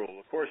for rural.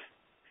 Of course,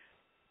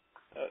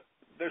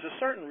 there's a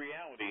certain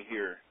reality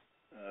here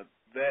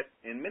that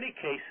in many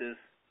cases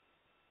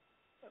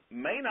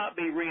may not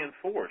be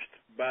reinforced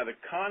by the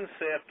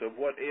concept of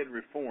what ed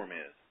reform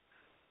is.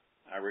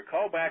 I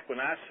recall back when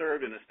I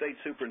served in a state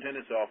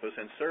superintendent's office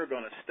and served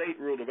on a state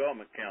rural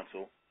development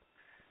council,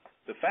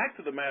 the fact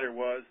of the matter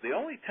was the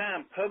only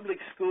time public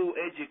school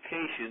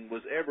education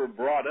was ever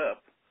brought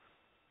up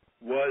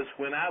was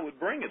when I would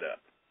bring it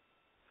up,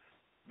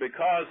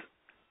 because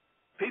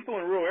people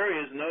in rural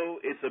areas know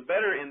it's a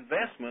better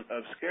investment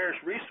of scarce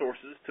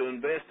resources to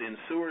invest in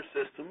sewer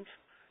systems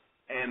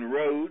and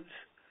roads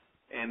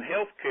and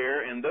health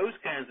care and those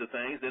kinds of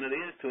things than it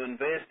is to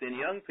invest in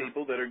young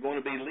people that are going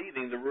to be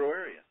leaving the rural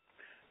area.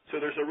 So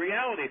there's a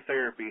reality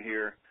therapy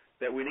here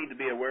that we need to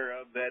be aware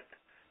of, that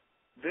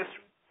this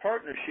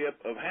partnership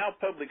of how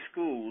public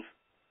schools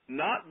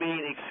not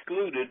being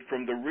excluded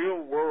from the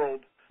real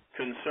world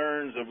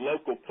concerns of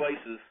local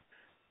places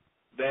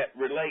that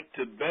relate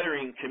to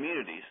bettering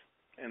communities.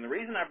 And the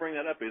reason I bring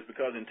that up is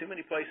because in too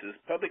many places,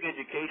 public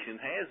education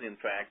has, in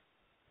fact,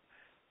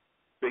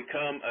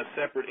 become a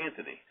separate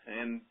entity.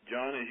 And,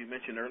 John, as you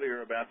mentioned earlier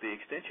about the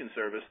Extension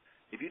Service,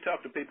 if you talk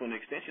to people in the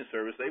Extension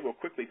Service, they will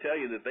quickly tell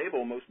you that they've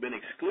almost been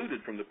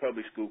excluded from the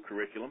public school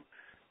curriculum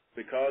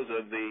because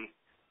of the,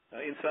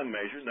 in some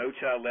measures, No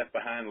Child Left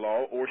Behind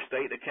law or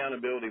state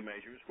accountability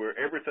measures, where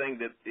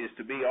everything that is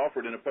to be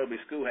offered in a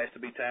public school has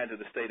to be tied to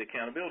the state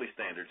accountability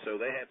standards.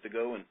 So they have to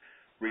go and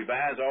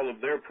revise all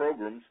of their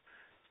programs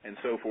and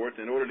so forth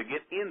in order to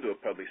get into a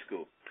public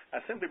school.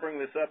 I simply bring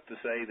this up to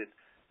say that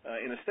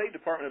in a State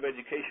Department of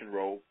Education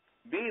role,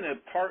 being a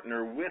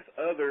partner with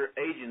other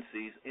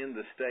agencies in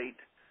the state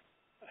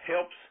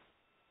helps,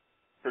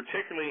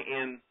 particularly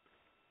in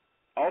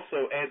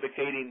also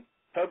advocating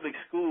public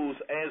schools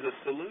as a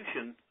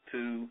solution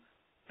to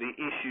the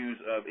issues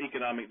of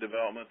economic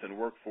development and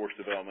workforce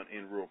development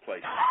in rural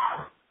places.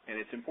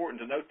 And it's important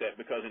to note that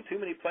because in too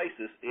many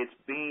places it's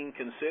being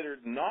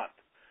considered not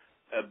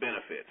a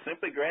benefit.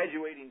 Simply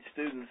graduating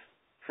students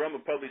from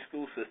a public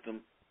school system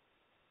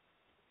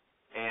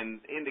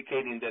and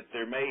indicating that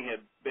there may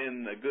have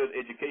been a good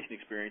education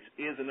experience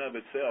is in of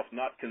itself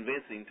not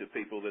convincing to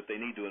people that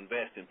they need to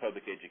invest in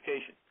public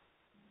education,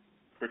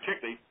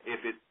 particularly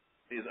if it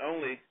is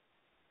only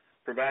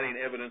providing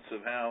evidence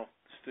of how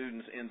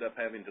students end up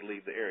having to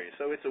leave the area.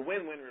 So it's a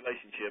win-win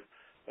relationship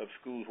of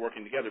schools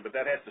working together, but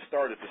that has to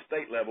start at the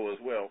state level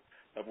as well,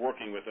 of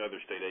working with other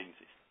state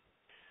agencies.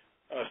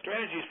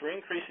 Strategies for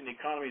increasing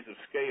economies of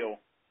scale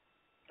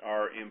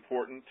are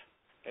important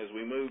as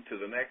we move to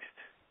the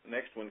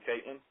next one,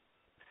 Caitlin.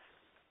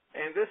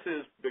 And this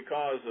is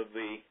because of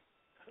the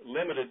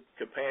limited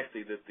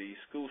capacity that the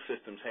school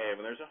systems have.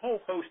 And there's a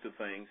whole host of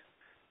things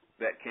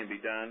that can be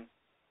done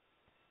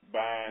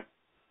by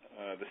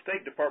the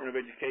State Department of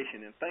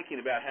Education in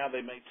thinking about how they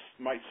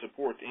might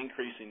support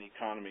increasing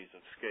economies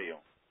of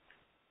scale.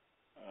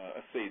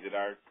 Let's see, did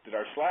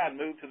our slide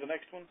move to the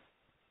next one?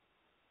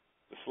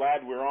 The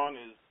slide we're on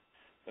is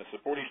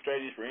supporting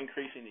strategies for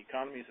increasing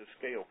economies of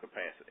scale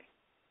capacity.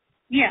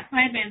 Yeah,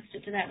 I advanced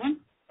it to that one.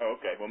 Oh,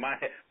 okay. Well, mine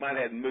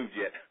hadn't moved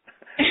yet.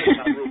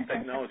 My rural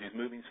technology is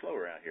moving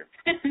slower out here.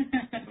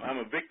 I'm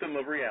a victim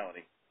of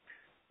reality.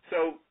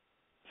 So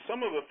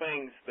some of the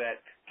things that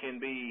can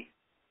be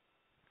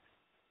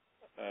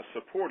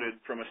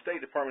supported from a State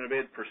Department of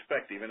Ed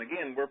perspective, and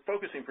again, we're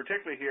focusing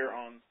particularly here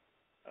on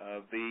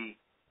the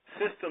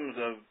systems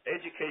of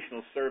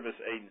educational service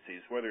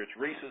agencies, whether it's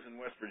REISs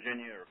in West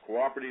Virginia or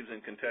cooperatives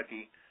in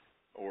Kentucky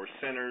or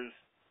centers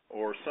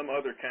or some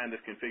other kind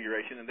of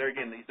configuration. And there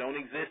again, these don't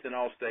exist in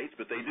all states,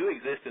 but they do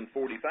exist in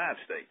 45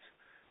 states.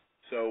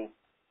 So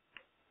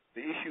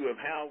the issue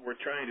of how we're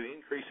trying to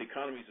increase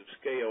economies of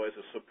scale as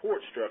a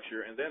support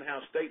structure, and then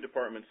how state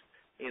departments,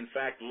 in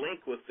fact,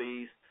 link with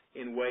these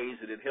in ways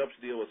that it helps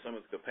deal with some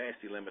of the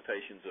capacity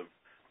limitations of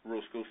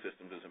rural school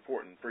systems is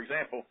important. For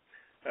example,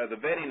 the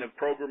vetting of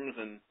programs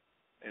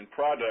and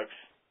products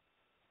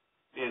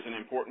is an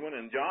important one.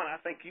 And, John, I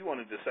think you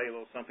wanted to say a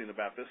little something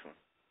about this one.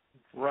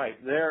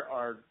 Right. There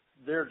are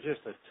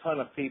just a ton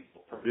of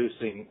people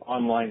producing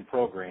online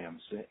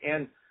programs,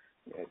 and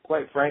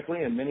quite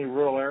frankly, in many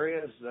rural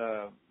areas,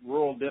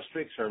 rural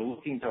districts are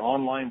looking to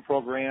online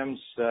programs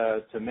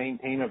to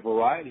maintain a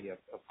variety of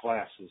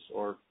classes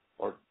or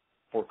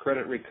for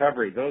credit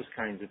recovery, those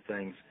kinds of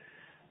things.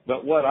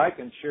 But what I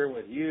can share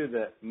with you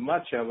that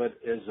much of it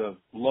is of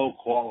low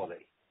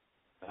quality,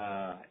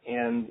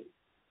 and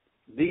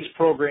these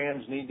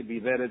programs need to be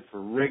vetted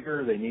for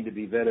rigor. They need to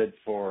be vetted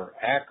for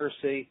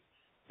accuracy.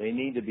 They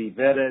need to be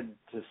vetted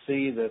to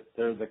see that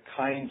they're the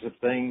kinds of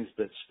things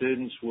that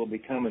students will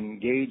become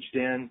engaged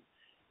in.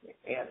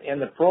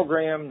 And the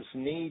programs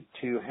need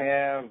to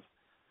have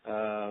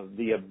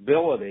the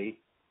ability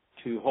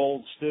to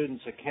hold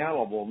students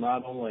accountable,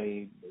 not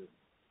only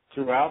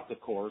throughout the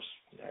course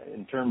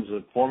in terms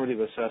of formative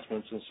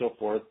assessments and so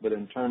forth, but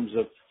in terms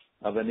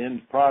of an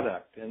end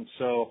product. And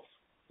so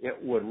it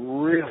would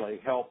really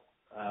help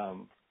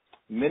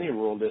many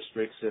rural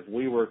districts if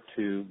we were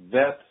to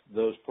vet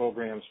those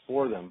programs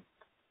for them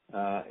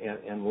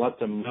and let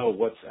them know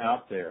what's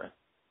out there.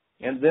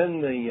 And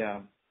then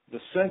the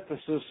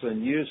synthesis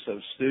and use of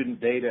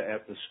student data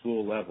at the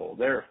school level.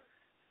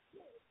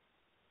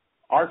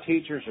 Our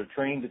teachers are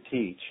trained to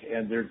teach,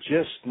 and they're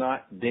just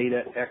not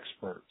data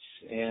experts.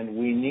 And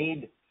we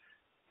need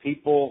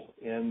people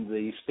in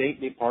the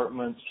state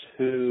departments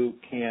who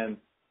can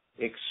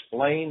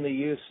explain the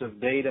use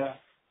of data,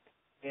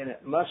 and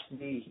it must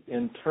be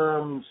in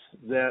terms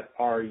that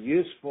are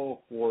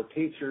useful for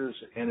teachers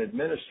and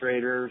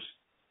administrators,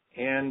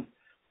 and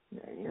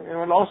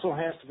it also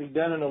has to be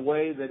done in a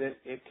way that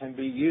it can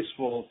be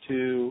useful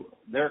to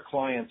their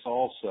clients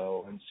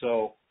also. And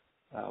so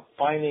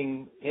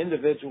finding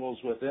individuals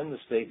within the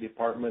State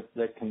Department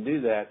that can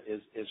do that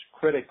is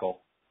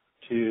critical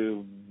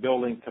to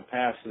building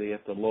capacity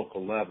at the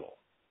local level.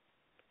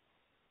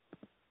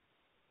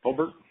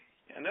 Hobart?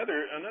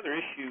 Another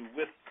issue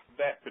with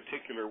that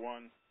particular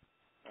one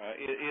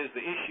is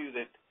the issue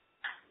that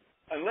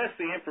unless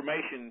the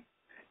information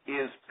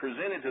is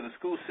presented to the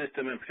school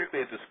system, and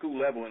particularly at the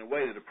school level, in a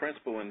way that a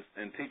principal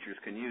and teachers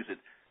can use it,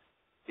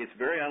 it's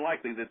very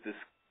unlikely that the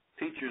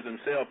teachers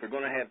themselves are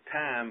going to have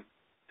time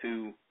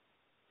to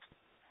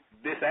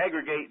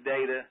disaggregate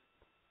data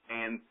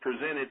and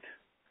present it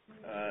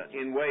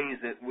in ways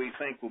that we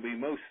think will be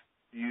most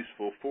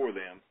useful for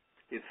them.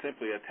 It's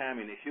simply a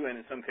timing issue, and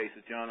in some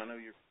cases, John, I know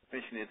you're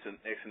mentioning it's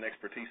an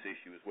expertise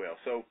issue as well.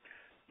 So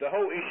the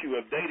whole issue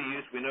of data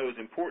use we know is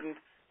important.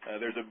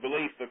 There's a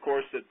belief, of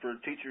course, that for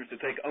teachers to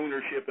take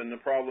ownership in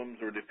the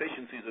problems or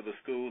deficiencies of a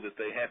school that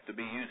they have to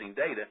be using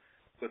data.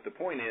 But the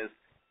point is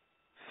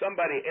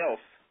somebody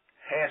else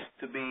has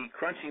to be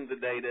crunching the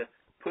data,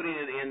 putting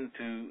it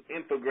into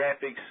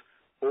infographics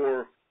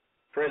or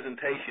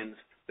presentations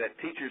that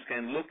teachers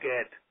can look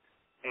at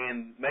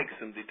and make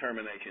some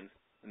determinations,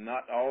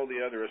 not all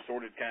the other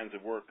assorted kinds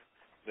of work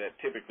that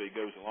typically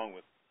goes along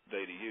with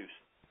data use.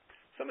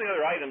 Some of the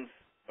other items,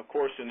 of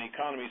course, in the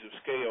economies of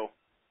scale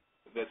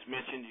that's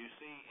mentioned, you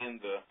see in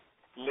the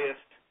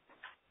list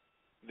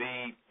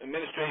the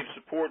administrative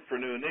support for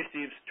new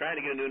initiatives.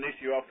 Trying to get a new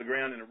initiative off the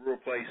ground in a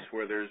rural place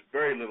where there's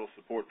very little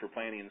support for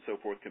planning and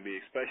so forth can be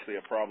especially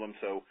a problem.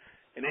 So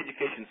an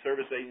education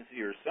service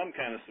agency or some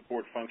kind of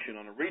support function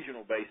on a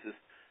regional basis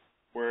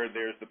where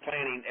there's the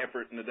planning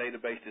effort and the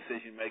database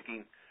decision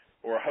making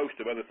or a host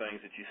of other things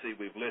that you see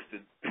we've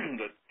listed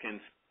that can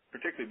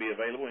particularly be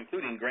available,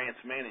 including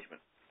grants management.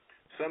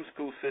 Some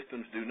school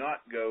systems do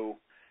not go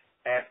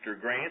after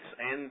grants,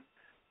 and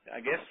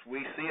I guess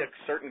we see a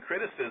certain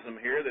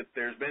criticism here that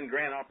there's been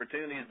grant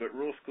opportunities, but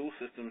rural school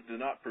systems do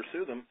not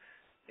pursue them.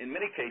 In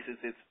many cases,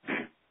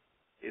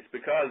 it's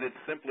because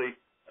it's simply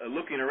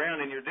looking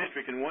around in your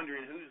district and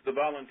wondering who's the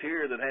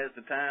volunteer that has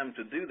the time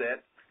to do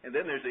that, and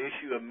then there's the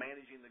issue of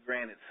managing the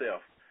grant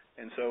itself.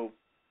 And so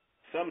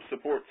some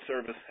support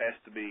service has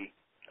to be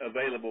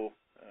available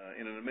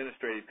in an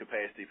administrative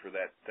capacity for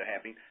that to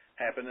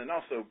happen, and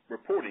also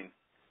reporting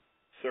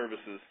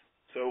services.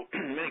 So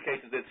in many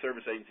cases, that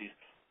service agencies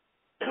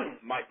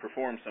might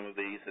perform some of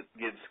these that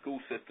give school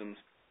systems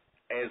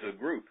as a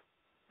group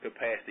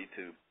capacity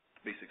to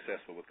be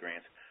successful with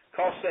grants.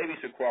 Cost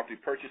savings through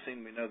cooperative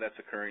purchasing, we know that's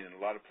occurring in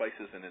a lot of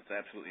places, and it's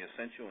absolutely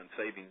essential in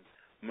saving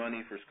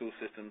money for school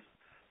systems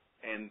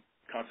and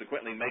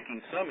consequently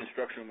making some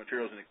instructional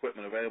materials and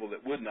equipment available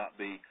that would not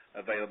be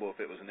available if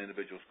it was an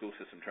individual school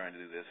system trying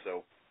to do this.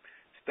 So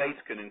states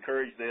can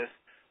encourage this.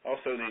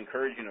 Also, the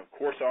encouraging of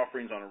course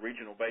offerings on a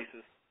regional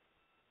basis.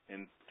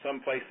 In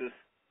some places,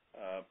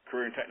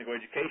 career and technical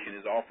education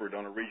is offered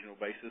on a regional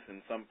basis.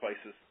 In some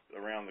places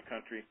around the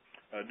country,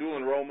 dual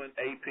enrollment,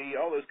 AP,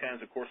 all those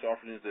kinds of course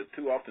offerings that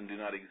too often do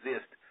not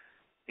exist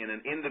in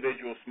an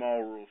individual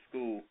small rural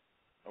school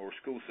or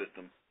school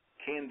system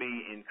can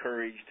be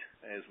encouraged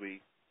as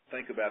we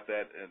think about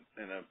that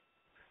in a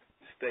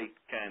state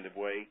kind of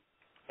way.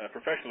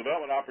 Professional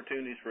development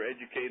opportunities for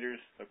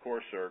educators, of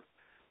course,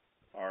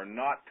 are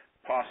not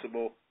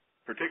possible,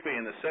 particularly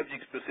in the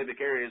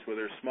subject-specific areas where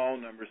there's small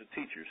numbers of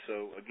teachers.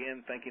 So,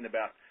 again, thinking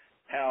about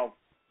how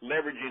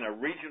leveraging a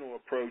regional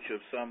approach of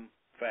some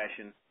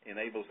fashion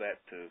enables that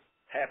to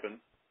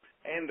happen,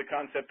 and the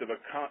concept of a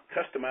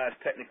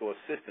customized technical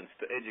assistance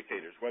to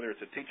educators, whether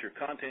it's a teacher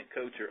content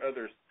coach or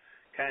other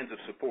kinds of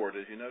support.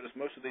 As you notice,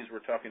 most of these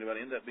we're talking about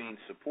end up being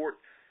support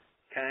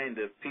kind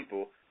of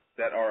people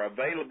that are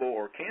available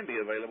or can be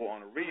available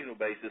on a regional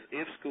basis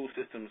if school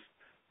systems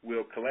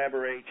will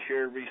collaborate,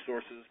 share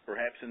resources,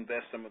 perhaps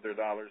invest some of their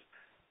dollars,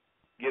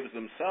 gives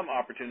them some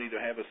opportunity to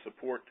have a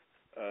support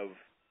of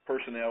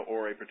personnel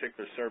or a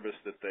particular service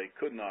that they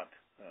could not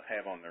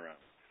have on their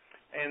own.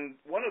 And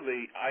one of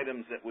the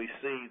items that we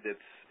see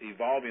that's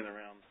evolving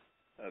around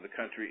the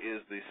country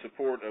is the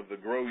support of the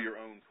Grow Your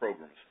Own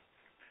programs.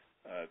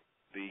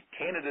 The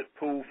candidate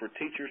pool for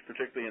teachers,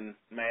 particularly in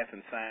math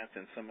and science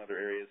and some other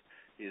areas,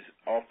 is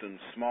often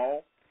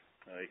small.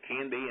 It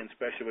can be in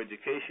special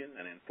education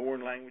and in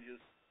foreign languages.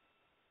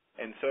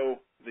 And so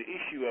the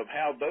issue of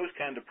how those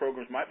kind of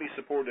programs might be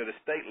supported at a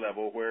state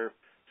level where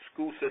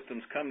school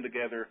systems come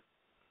together,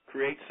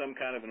 create some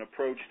kind of an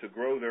approach to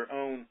grow their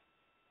own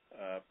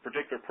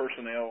particular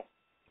personnel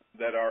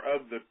that are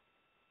of the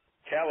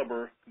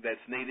caliber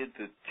that's needed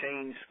to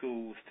change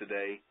schools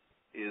today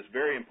is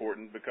very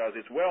important, because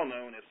it's well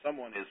known if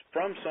someone is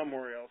from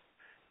somewhere else,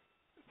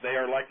 they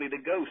are likely to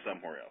go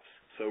somewhere else.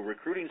 So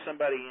recruiting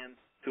somebody in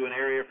to an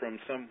area from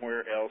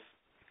somewhere else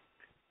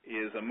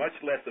is a much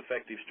less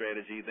effective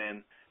strategy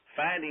than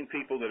finding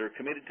people that are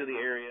committed to the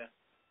area,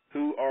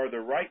 who are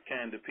the right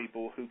kind of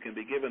people who can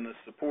be given the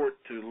support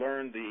to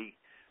learn the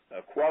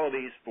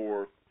qualities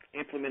for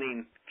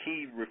implementing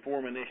key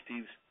reform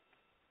initiatives,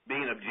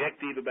 being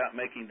objective about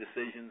making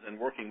decisions, and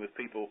working with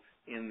people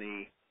in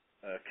the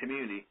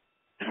community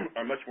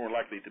are much more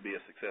likely to be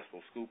a successful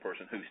school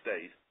person who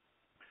stays.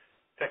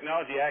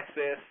 Technology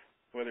access,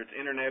 whether it's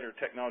internet or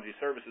technology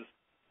services,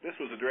 this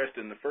was addressed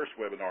in the first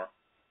webinar,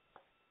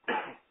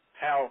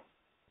 how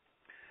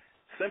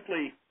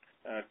simply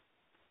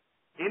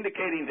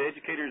indicating to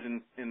educators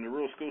in the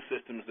rural school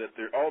systems that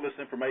all this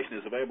information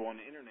is available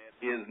on the internet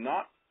is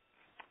not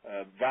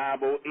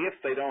viable if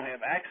they don't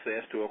have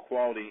access to a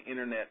quality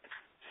internet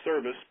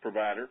service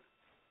provider,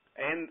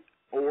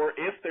 or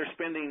if they're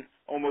spending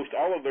almost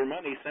all of their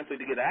money simply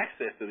to get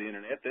access to the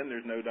internet, then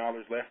there's no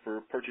dollars left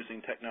for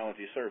purchasing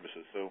technology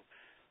services. So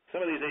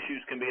some of these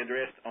issues can be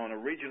addressed on a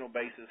regional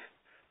basis,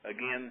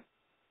 again,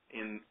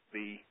 in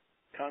the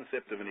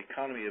concept of an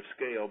economy of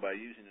scale by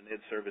using an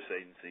ed service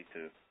agency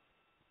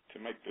to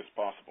make this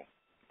possible.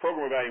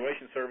 Program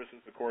evaluation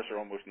services, of course, are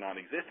almost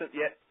non-existent,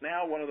 yet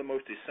now one of the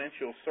most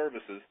essential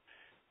services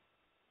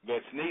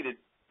that's needed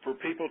for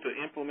people to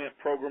implement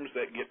programs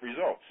that get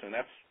results, and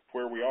that's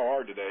where we all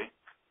are today.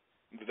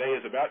 The day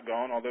is about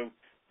gone, although,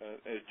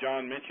 as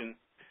John mentioned,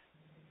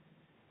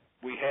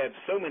 we have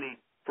so many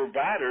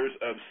providers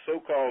of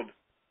so-called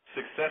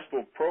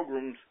successful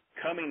programs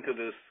coming to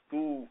the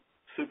school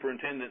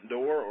superintendent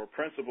door or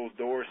principal's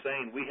door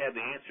saying, we have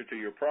the answer to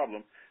your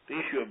problem. The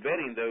issue of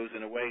vetting those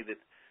in a way that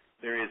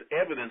there is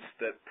evidence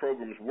that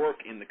programs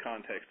work in the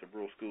context of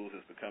rural schools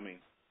is becoming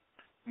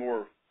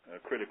more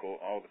critical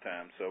all the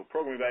time. So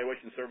program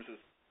evaluation services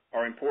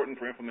are important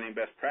for implementing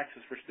best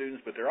practices for students,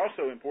 but they're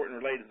also important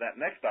related to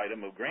that next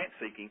item of grant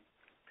seeking,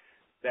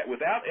 that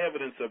without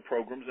evidence of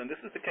programs, and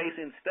this is the case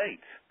in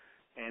states,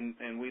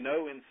 and we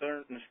know in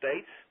certain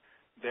states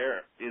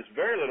there is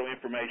very little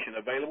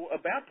information available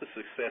about the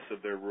success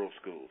of their rural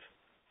schools.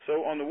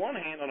 So on the one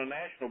hand, on a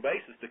national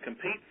basis, to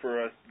compete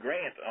for a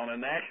grant on a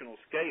national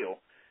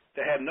scale,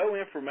 to have no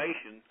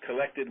information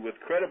collected with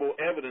credible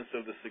evidence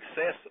of the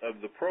success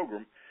of the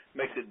program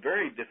makes it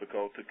very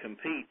difficult to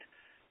compete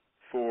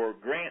for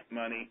grant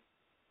money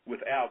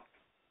without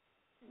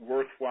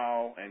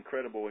worthwhile and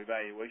credible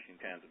evaluation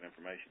kinds of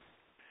information.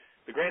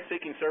 The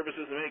grant-seeking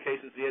services, in many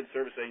cases, the ed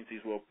service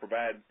agencies will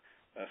provide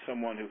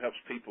someone who helps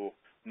people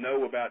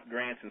know about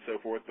grants and so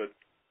forth, but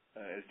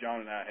as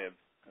John and I have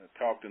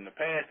talked in the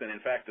past, and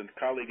in fact a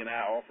colleague and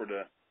I offered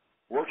a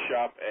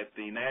workshop at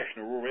the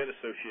National Rural Ed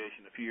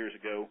Association a few years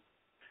ago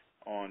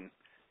on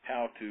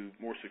how to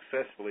more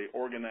successfully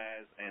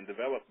organize and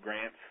develop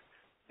grants,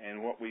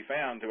 and what we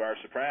found to our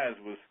surprise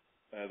was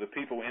the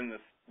people in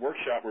this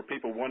workshop were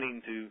people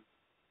wanting to,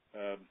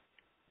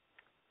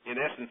 in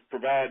essence,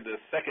 provide a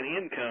second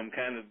income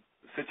kind of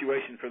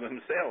situation for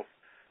themselves.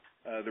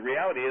 The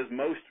reality is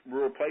most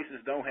rural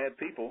places don't have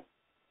people,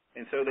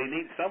 and so they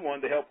need someone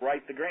to help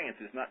write the grants.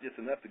 It's not just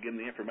enough to give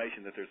them the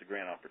information that there's a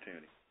grant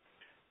opportunity.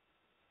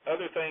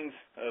 Other things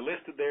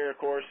listed there,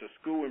 of course, are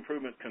school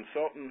improvement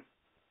consultant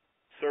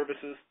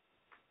services.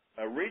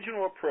 A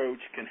regional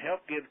approach can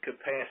help give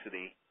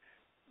capacity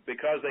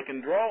because they can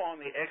draw on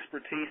the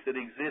expertise that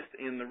exists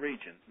in the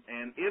region.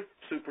 And if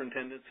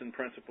superintendents and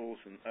principals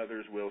and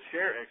others will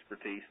share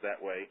expertise that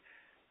way,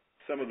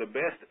 some of the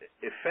best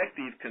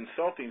effective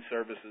consulting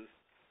services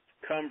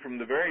come from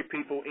the very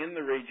people in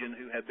the region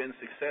who have been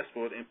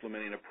successful at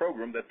implementing a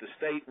program that the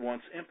state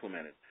wants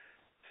implemented.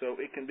 So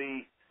it can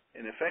be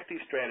an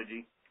effective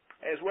strategy,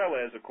 as well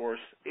as, of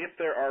course, if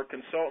there are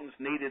consultants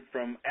needed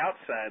from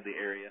outside the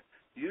area,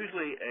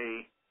 usually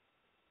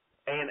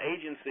an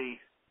agency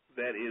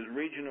that is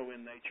regional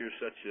in nature,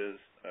 such as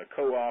a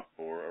co-op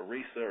or a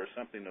RESA or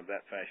something of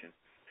that fashion,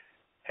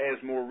 has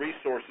more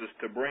resources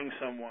to bring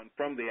someone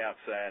from the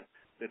outside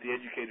that the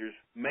educators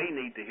may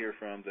need to hear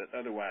from that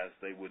otherwise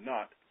they would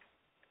not.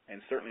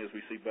 And certainly as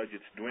we see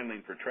budgets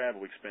dwindling for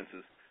travel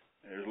expenses,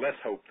 there's less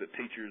hope that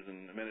teachers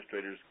and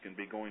administrators can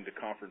be going to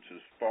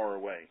conferences far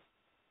away.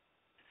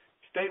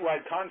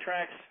 Statewide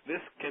contracts,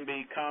 this can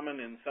be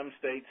common in some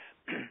states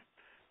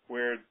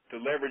where to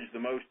leverage the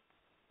most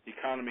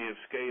economy of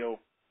scale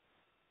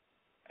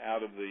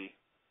out of the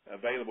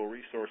available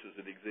resources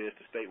that exist,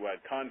 a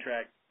statewide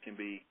contract can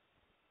be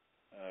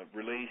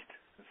released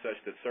such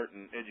that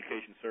certain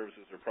education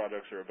services or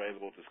products are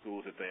available to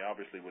schools that they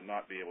obviously would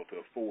not be able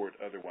to afford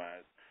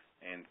otherwise,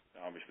 and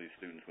obviously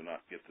students will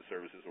not get the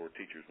services or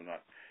teachers will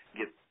not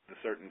get the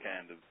certain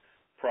kind of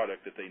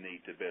product that they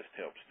need to best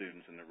help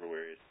students in the rural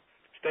areas.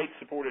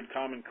 State-supported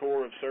Common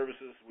Core of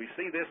services, we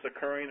see this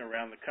occurring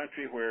around the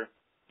country where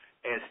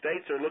as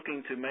states are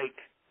looking to make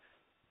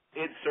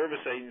ed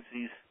service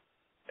agencies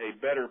a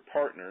better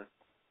partner,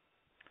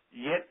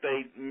 yet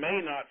they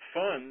may not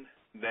fund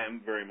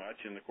them very much.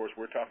 And, of course,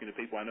 we're talking to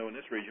people I know in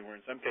this region where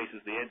in some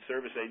cases the ed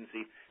service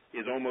agency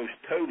is almost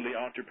totally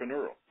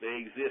entrepreneurial.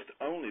 They exist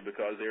only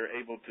because they're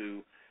able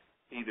to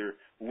either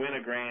win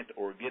a grant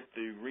or get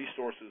the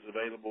resources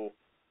available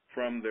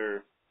from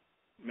their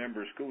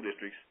member school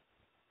districts.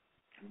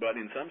 But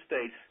in some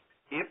states,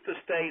 if the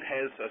state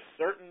has a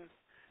certain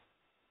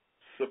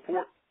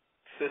support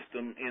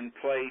system in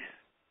place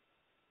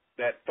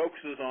that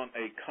focuses on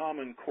a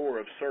common core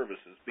of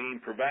services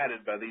being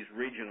provided by these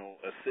regional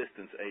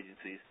assistance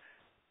agencies,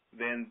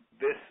 then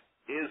this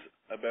is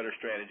a better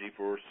strategy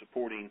for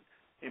supporting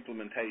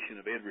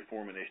implementation of ed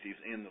reform initiatives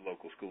in the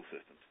local school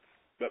systems.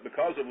 But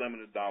because of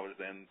limited dollars,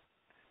 then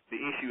the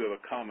issue of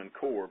a common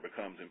core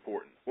becomes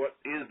important. What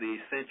is the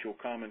essential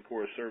common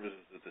core of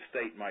services that the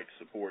state might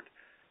support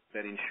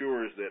that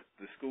ensures that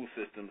the school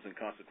systems and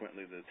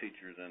consequently the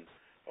teachers and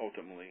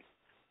ultimately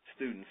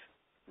students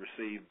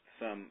receive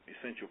some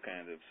essential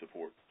kind of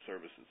support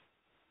services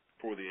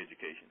for the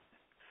education?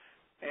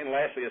 And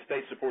lastly, a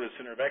state-supported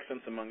center of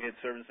excellence among ed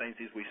service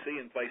agencies. We see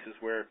in places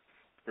where,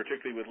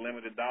 particularly with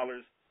limited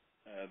dollars,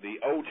 the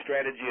old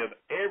strategy of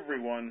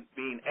everyone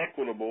being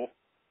equitable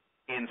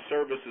in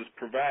services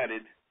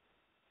provided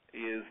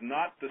is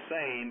not the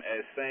same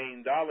as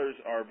saying dollars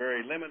are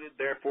very limited,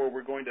 therefore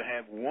we're going to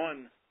have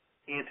one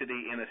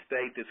entity in a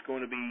state that's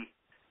going to be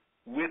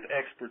with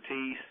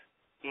expertise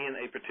in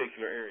a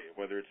particular area,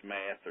 whether it's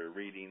math or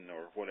reading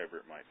or whatever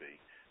it might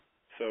be.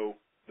 So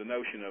the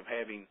notion of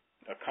having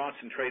a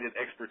concentrated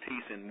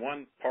expertise in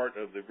one part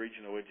of the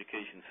regional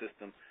education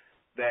system,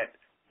 that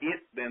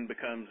it then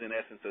becomes, in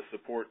essence, a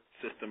support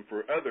system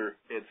for other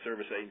ed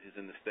service agencies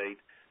in the state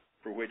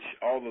for which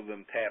all of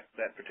them tap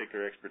that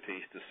particular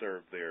expertise to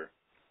serve their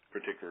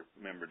particular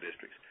member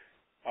districts.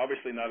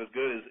 Obviously not as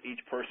good as each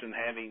person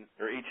having,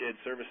 or each ed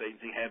service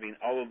agency having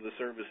all of the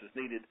services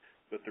needed,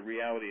 but the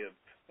reality of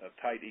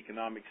tight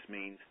economics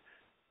means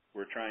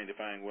we're trying to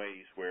find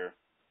ways where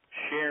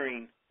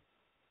sharing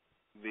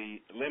the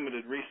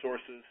limited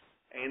resources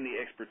and the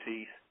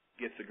expertise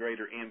gets a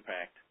greater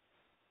impact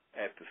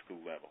at the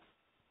school level.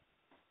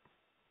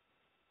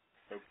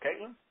 So,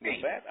 Caitlin,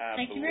 with that, I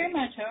Thank you very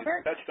much,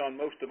 Hobart. Touched on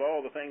most of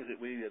all the things that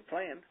we had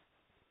planned.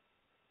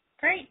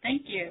 Great,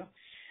 thank you.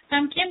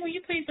 Kim, will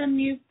you please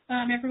unmute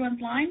everyone's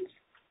lines?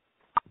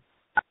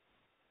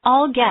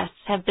 All guests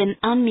have been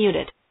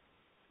unmuted.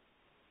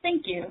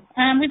 Thank you.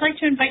 We'd like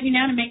to invite you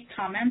now to make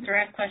comments or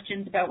ask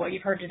questions about what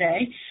you've heard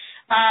today,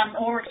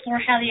 or explore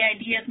how the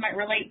ideas might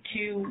relate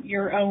to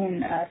your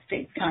own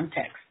state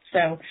context.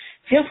 So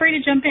feel free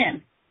to jump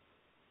in.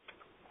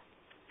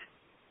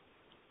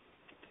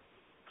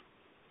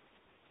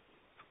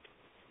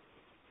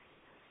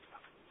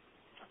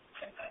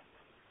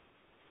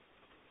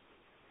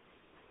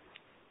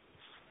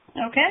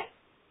 Okay.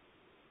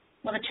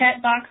 Well, the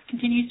chat box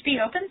continues to be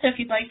open, so if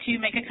you'd like to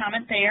make a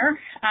comment there.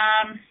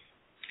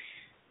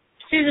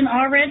 Susan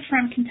Allred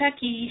from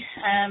Kentucky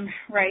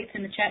writes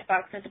in the chat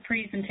box that the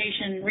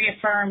presentation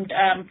reaffirmed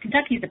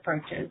Kentucky's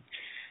approaches.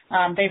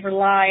 They've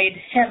relied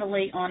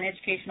heavily on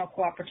educational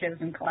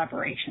cooperatives and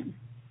collaboration.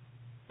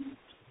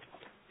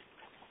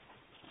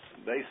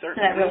 They certainly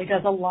so that really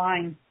does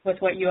align with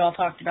what you all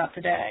talked about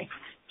today.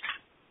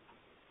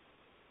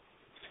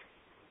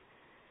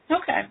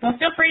 Okay. Well,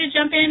 feel free to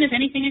jump in if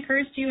anything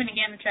occurs to you, and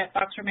again, the chat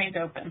box remains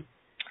open.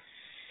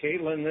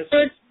 Caitlin, this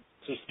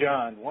is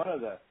John. One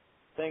of the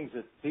things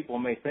that people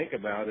may think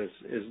about is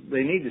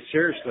they need to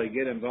seriously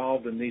get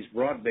involved in these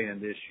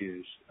broadband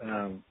issues.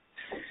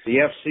 The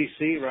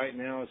FCC right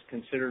now is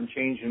considering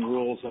changing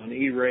rules on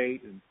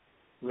E-rate and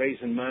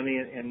raising money,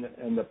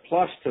 and the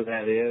plus to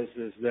that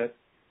is that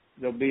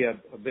there'll be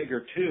a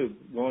bigger tube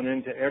going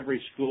into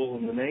every school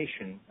in the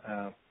nation.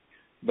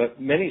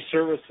 But many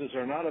services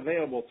are not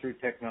available through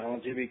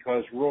technology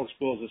because rural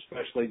schools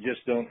especially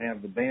just don't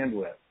have the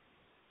bandwidth.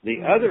 The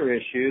other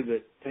issue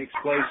that takes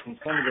place in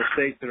some of the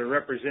states that are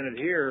represented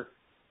here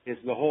is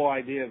the whole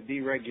idea of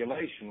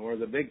deregulation, where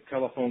the big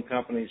telephone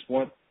companies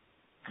want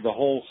the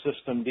whole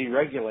system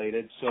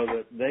deregulated so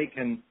that they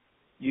can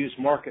use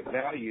market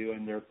value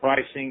in their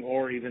pricing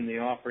or even the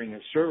offering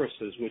of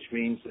services, which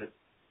means that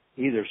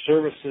either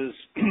services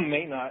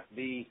may not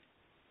be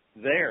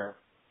there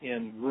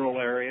in rural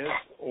areas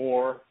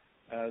or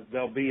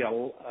there'll be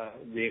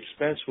the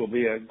expense will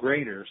be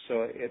greater.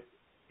 So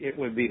it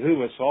would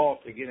behoove us all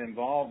to get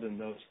involved in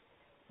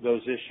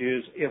those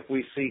issues if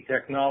we see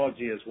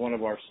technology as one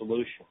of our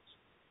solutions.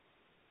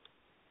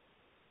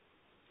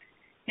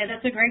 Yeah,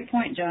 that's a great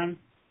point, John.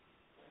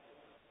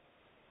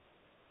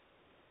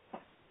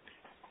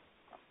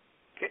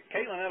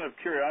 Caitlin, out of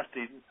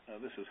curiosity,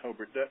 this is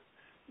Hobart,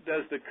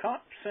 does the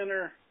Comp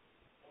Center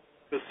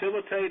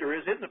facilitate or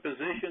is it in a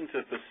position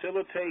to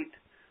facilitate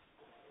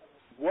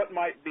what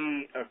might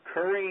be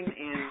occurring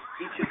in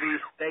each of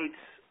these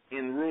states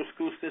in rural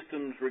school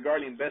systems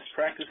regarding best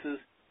practices?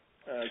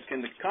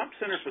 Can the Comp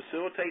Center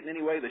facilitate in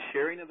any way the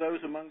sharing of those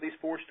among these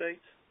 4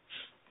 states?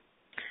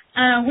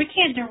 We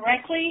can't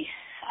directly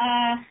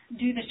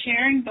do the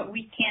sharing, but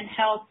we can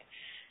help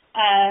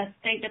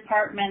state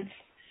departments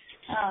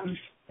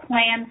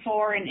plan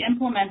for and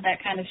implement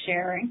that kind of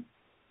sharing.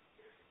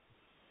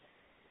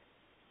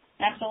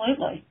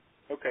 Absolutely.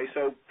 Okay,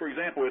 so for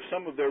example, if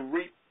some of the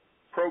REAP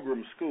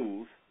program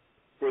schools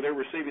where they're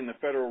receiving the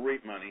federal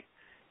REAP money,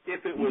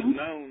 if it was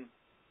known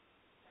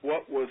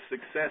what was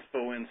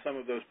successful in some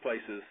of those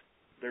places,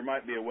 there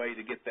might be a way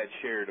to get that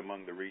shared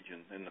among the region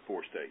in the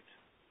 4 states.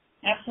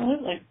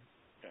 Absolutely.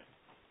 Okay.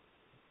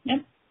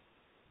 Yep.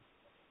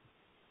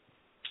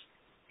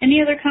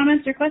 Any other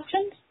comments or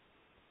questions?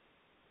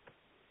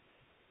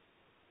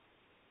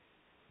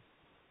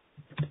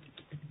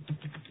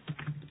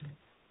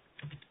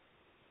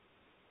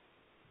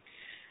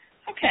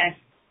 Okay.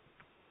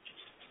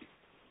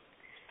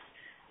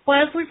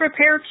 Well, as we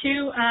prepare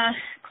to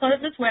close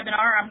this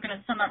webinar, I'm going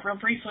to sum up real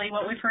briefly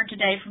what we've heard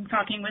today from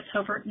talking with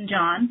Hobart and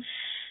John.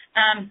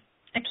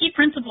 A key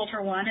principle,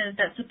 for one, is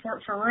that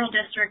support for rural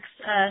districts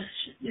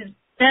is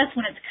best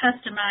when it's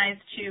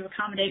customized to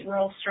accommodate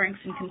rural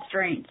strengths and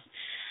constraints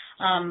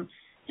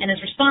and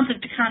is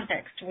responsive to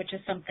context, which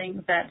is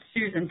something that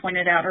Susan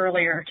pointed out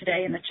earlier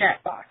today in the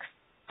chat box.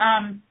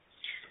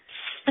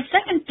 The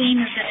second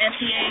theme is that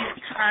SEAs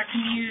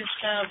can use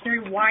a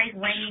very wide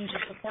range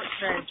of support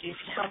strategies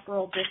to help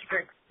rural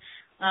districts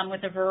with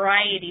a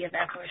variety of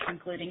efforts,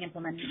 including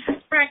implementing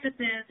best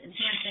practices,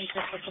 enhancing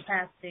fiscal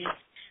capacity,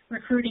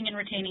 recruiting and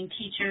retaining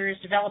teachers,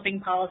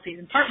 developing policies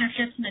and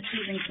partnerships, and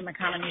achieving some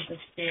economies of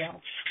scale.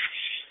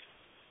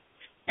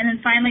 And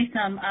then finally,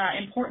 some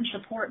important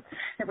supports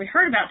that we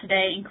heard about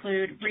today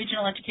include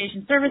regional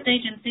education service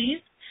agencies,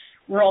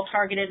 rural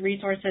targeted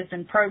resources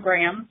and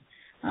programs,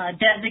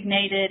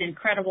 designated and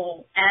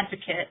credible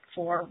advocate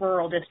for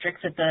rural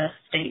districts at the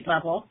state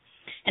level,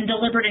 and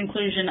deliberate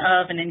inclusion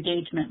of and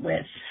engagement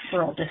with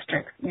rural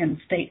districts in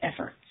state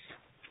efforts.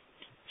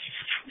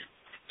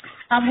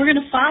 We're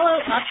going to follow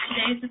up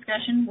today's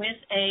discussion with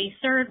a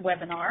third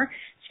webinar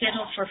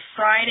scheduled for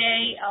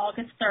Friday,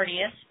 August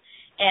 30th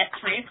at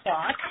 3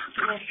 o'clock.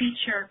 It will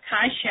feature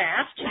Kai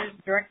Shaft, who's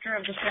Director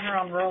of the Center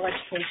on Rural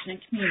Education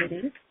and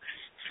Communities.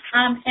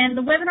 And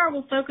the webinar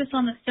will focus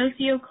on the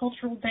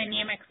socio-cultural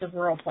dynamics of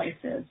rural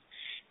places,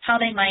 how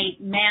they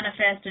might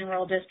manifest in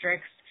rural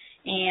districts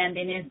and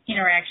in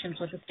interactions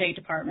with the State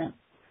Department.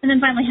 And then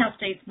finally, how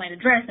states might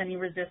address any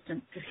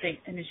resistance to state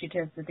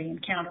initiatives that they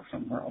encounter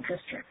from rural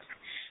districts.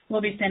 We'll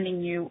be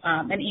sending you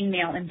an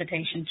email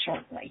invitation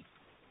shortly.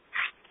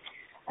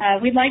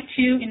 We'd like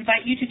to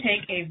invite you to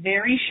take a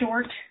very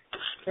short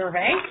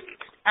survey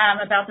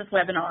about this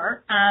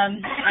webinar. I've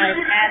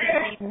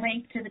added a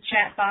link to the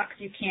chat box.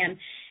 You can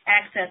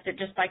access it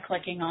just by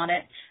clicking on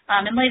it.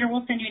 And later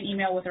we'll send you an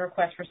email with a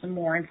request for some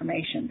more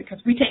information because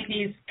we take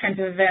these kinds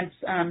of events,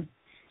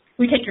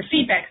 we take your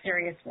feedback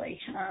seriously,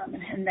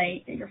 and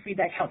your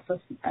feedback helps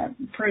us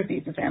improve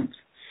these events.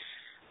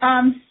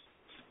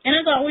 And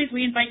as always,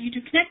 we invite you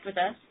to connect with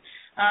us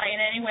in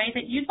any way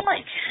that you'd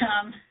like.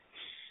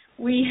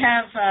 We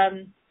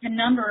have a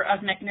number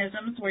of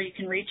mechanisms where you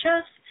can reach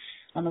us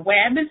on the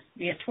web,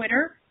 via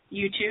Twitter,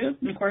 YouTube,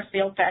 and, of course,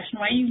 the old-fashioned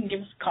way, you can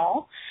give us a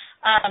call.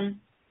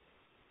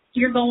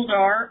 Your goals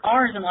are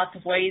ours in lots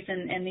of ways,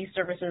 and these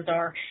services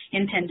are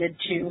intended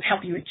to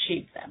help you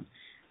achieve them.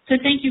 So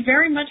thank you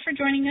very much for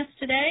joining us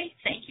today.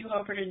 Thank you,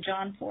 Hobart and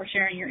John, for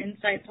sharing your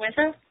insights with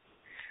us.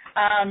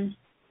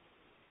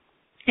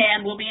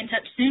 And we'll be in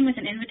touch soon with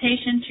an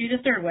invitation to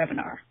the third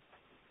webinar.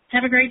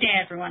 Have a great day,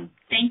 everyone.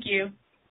 Thank you.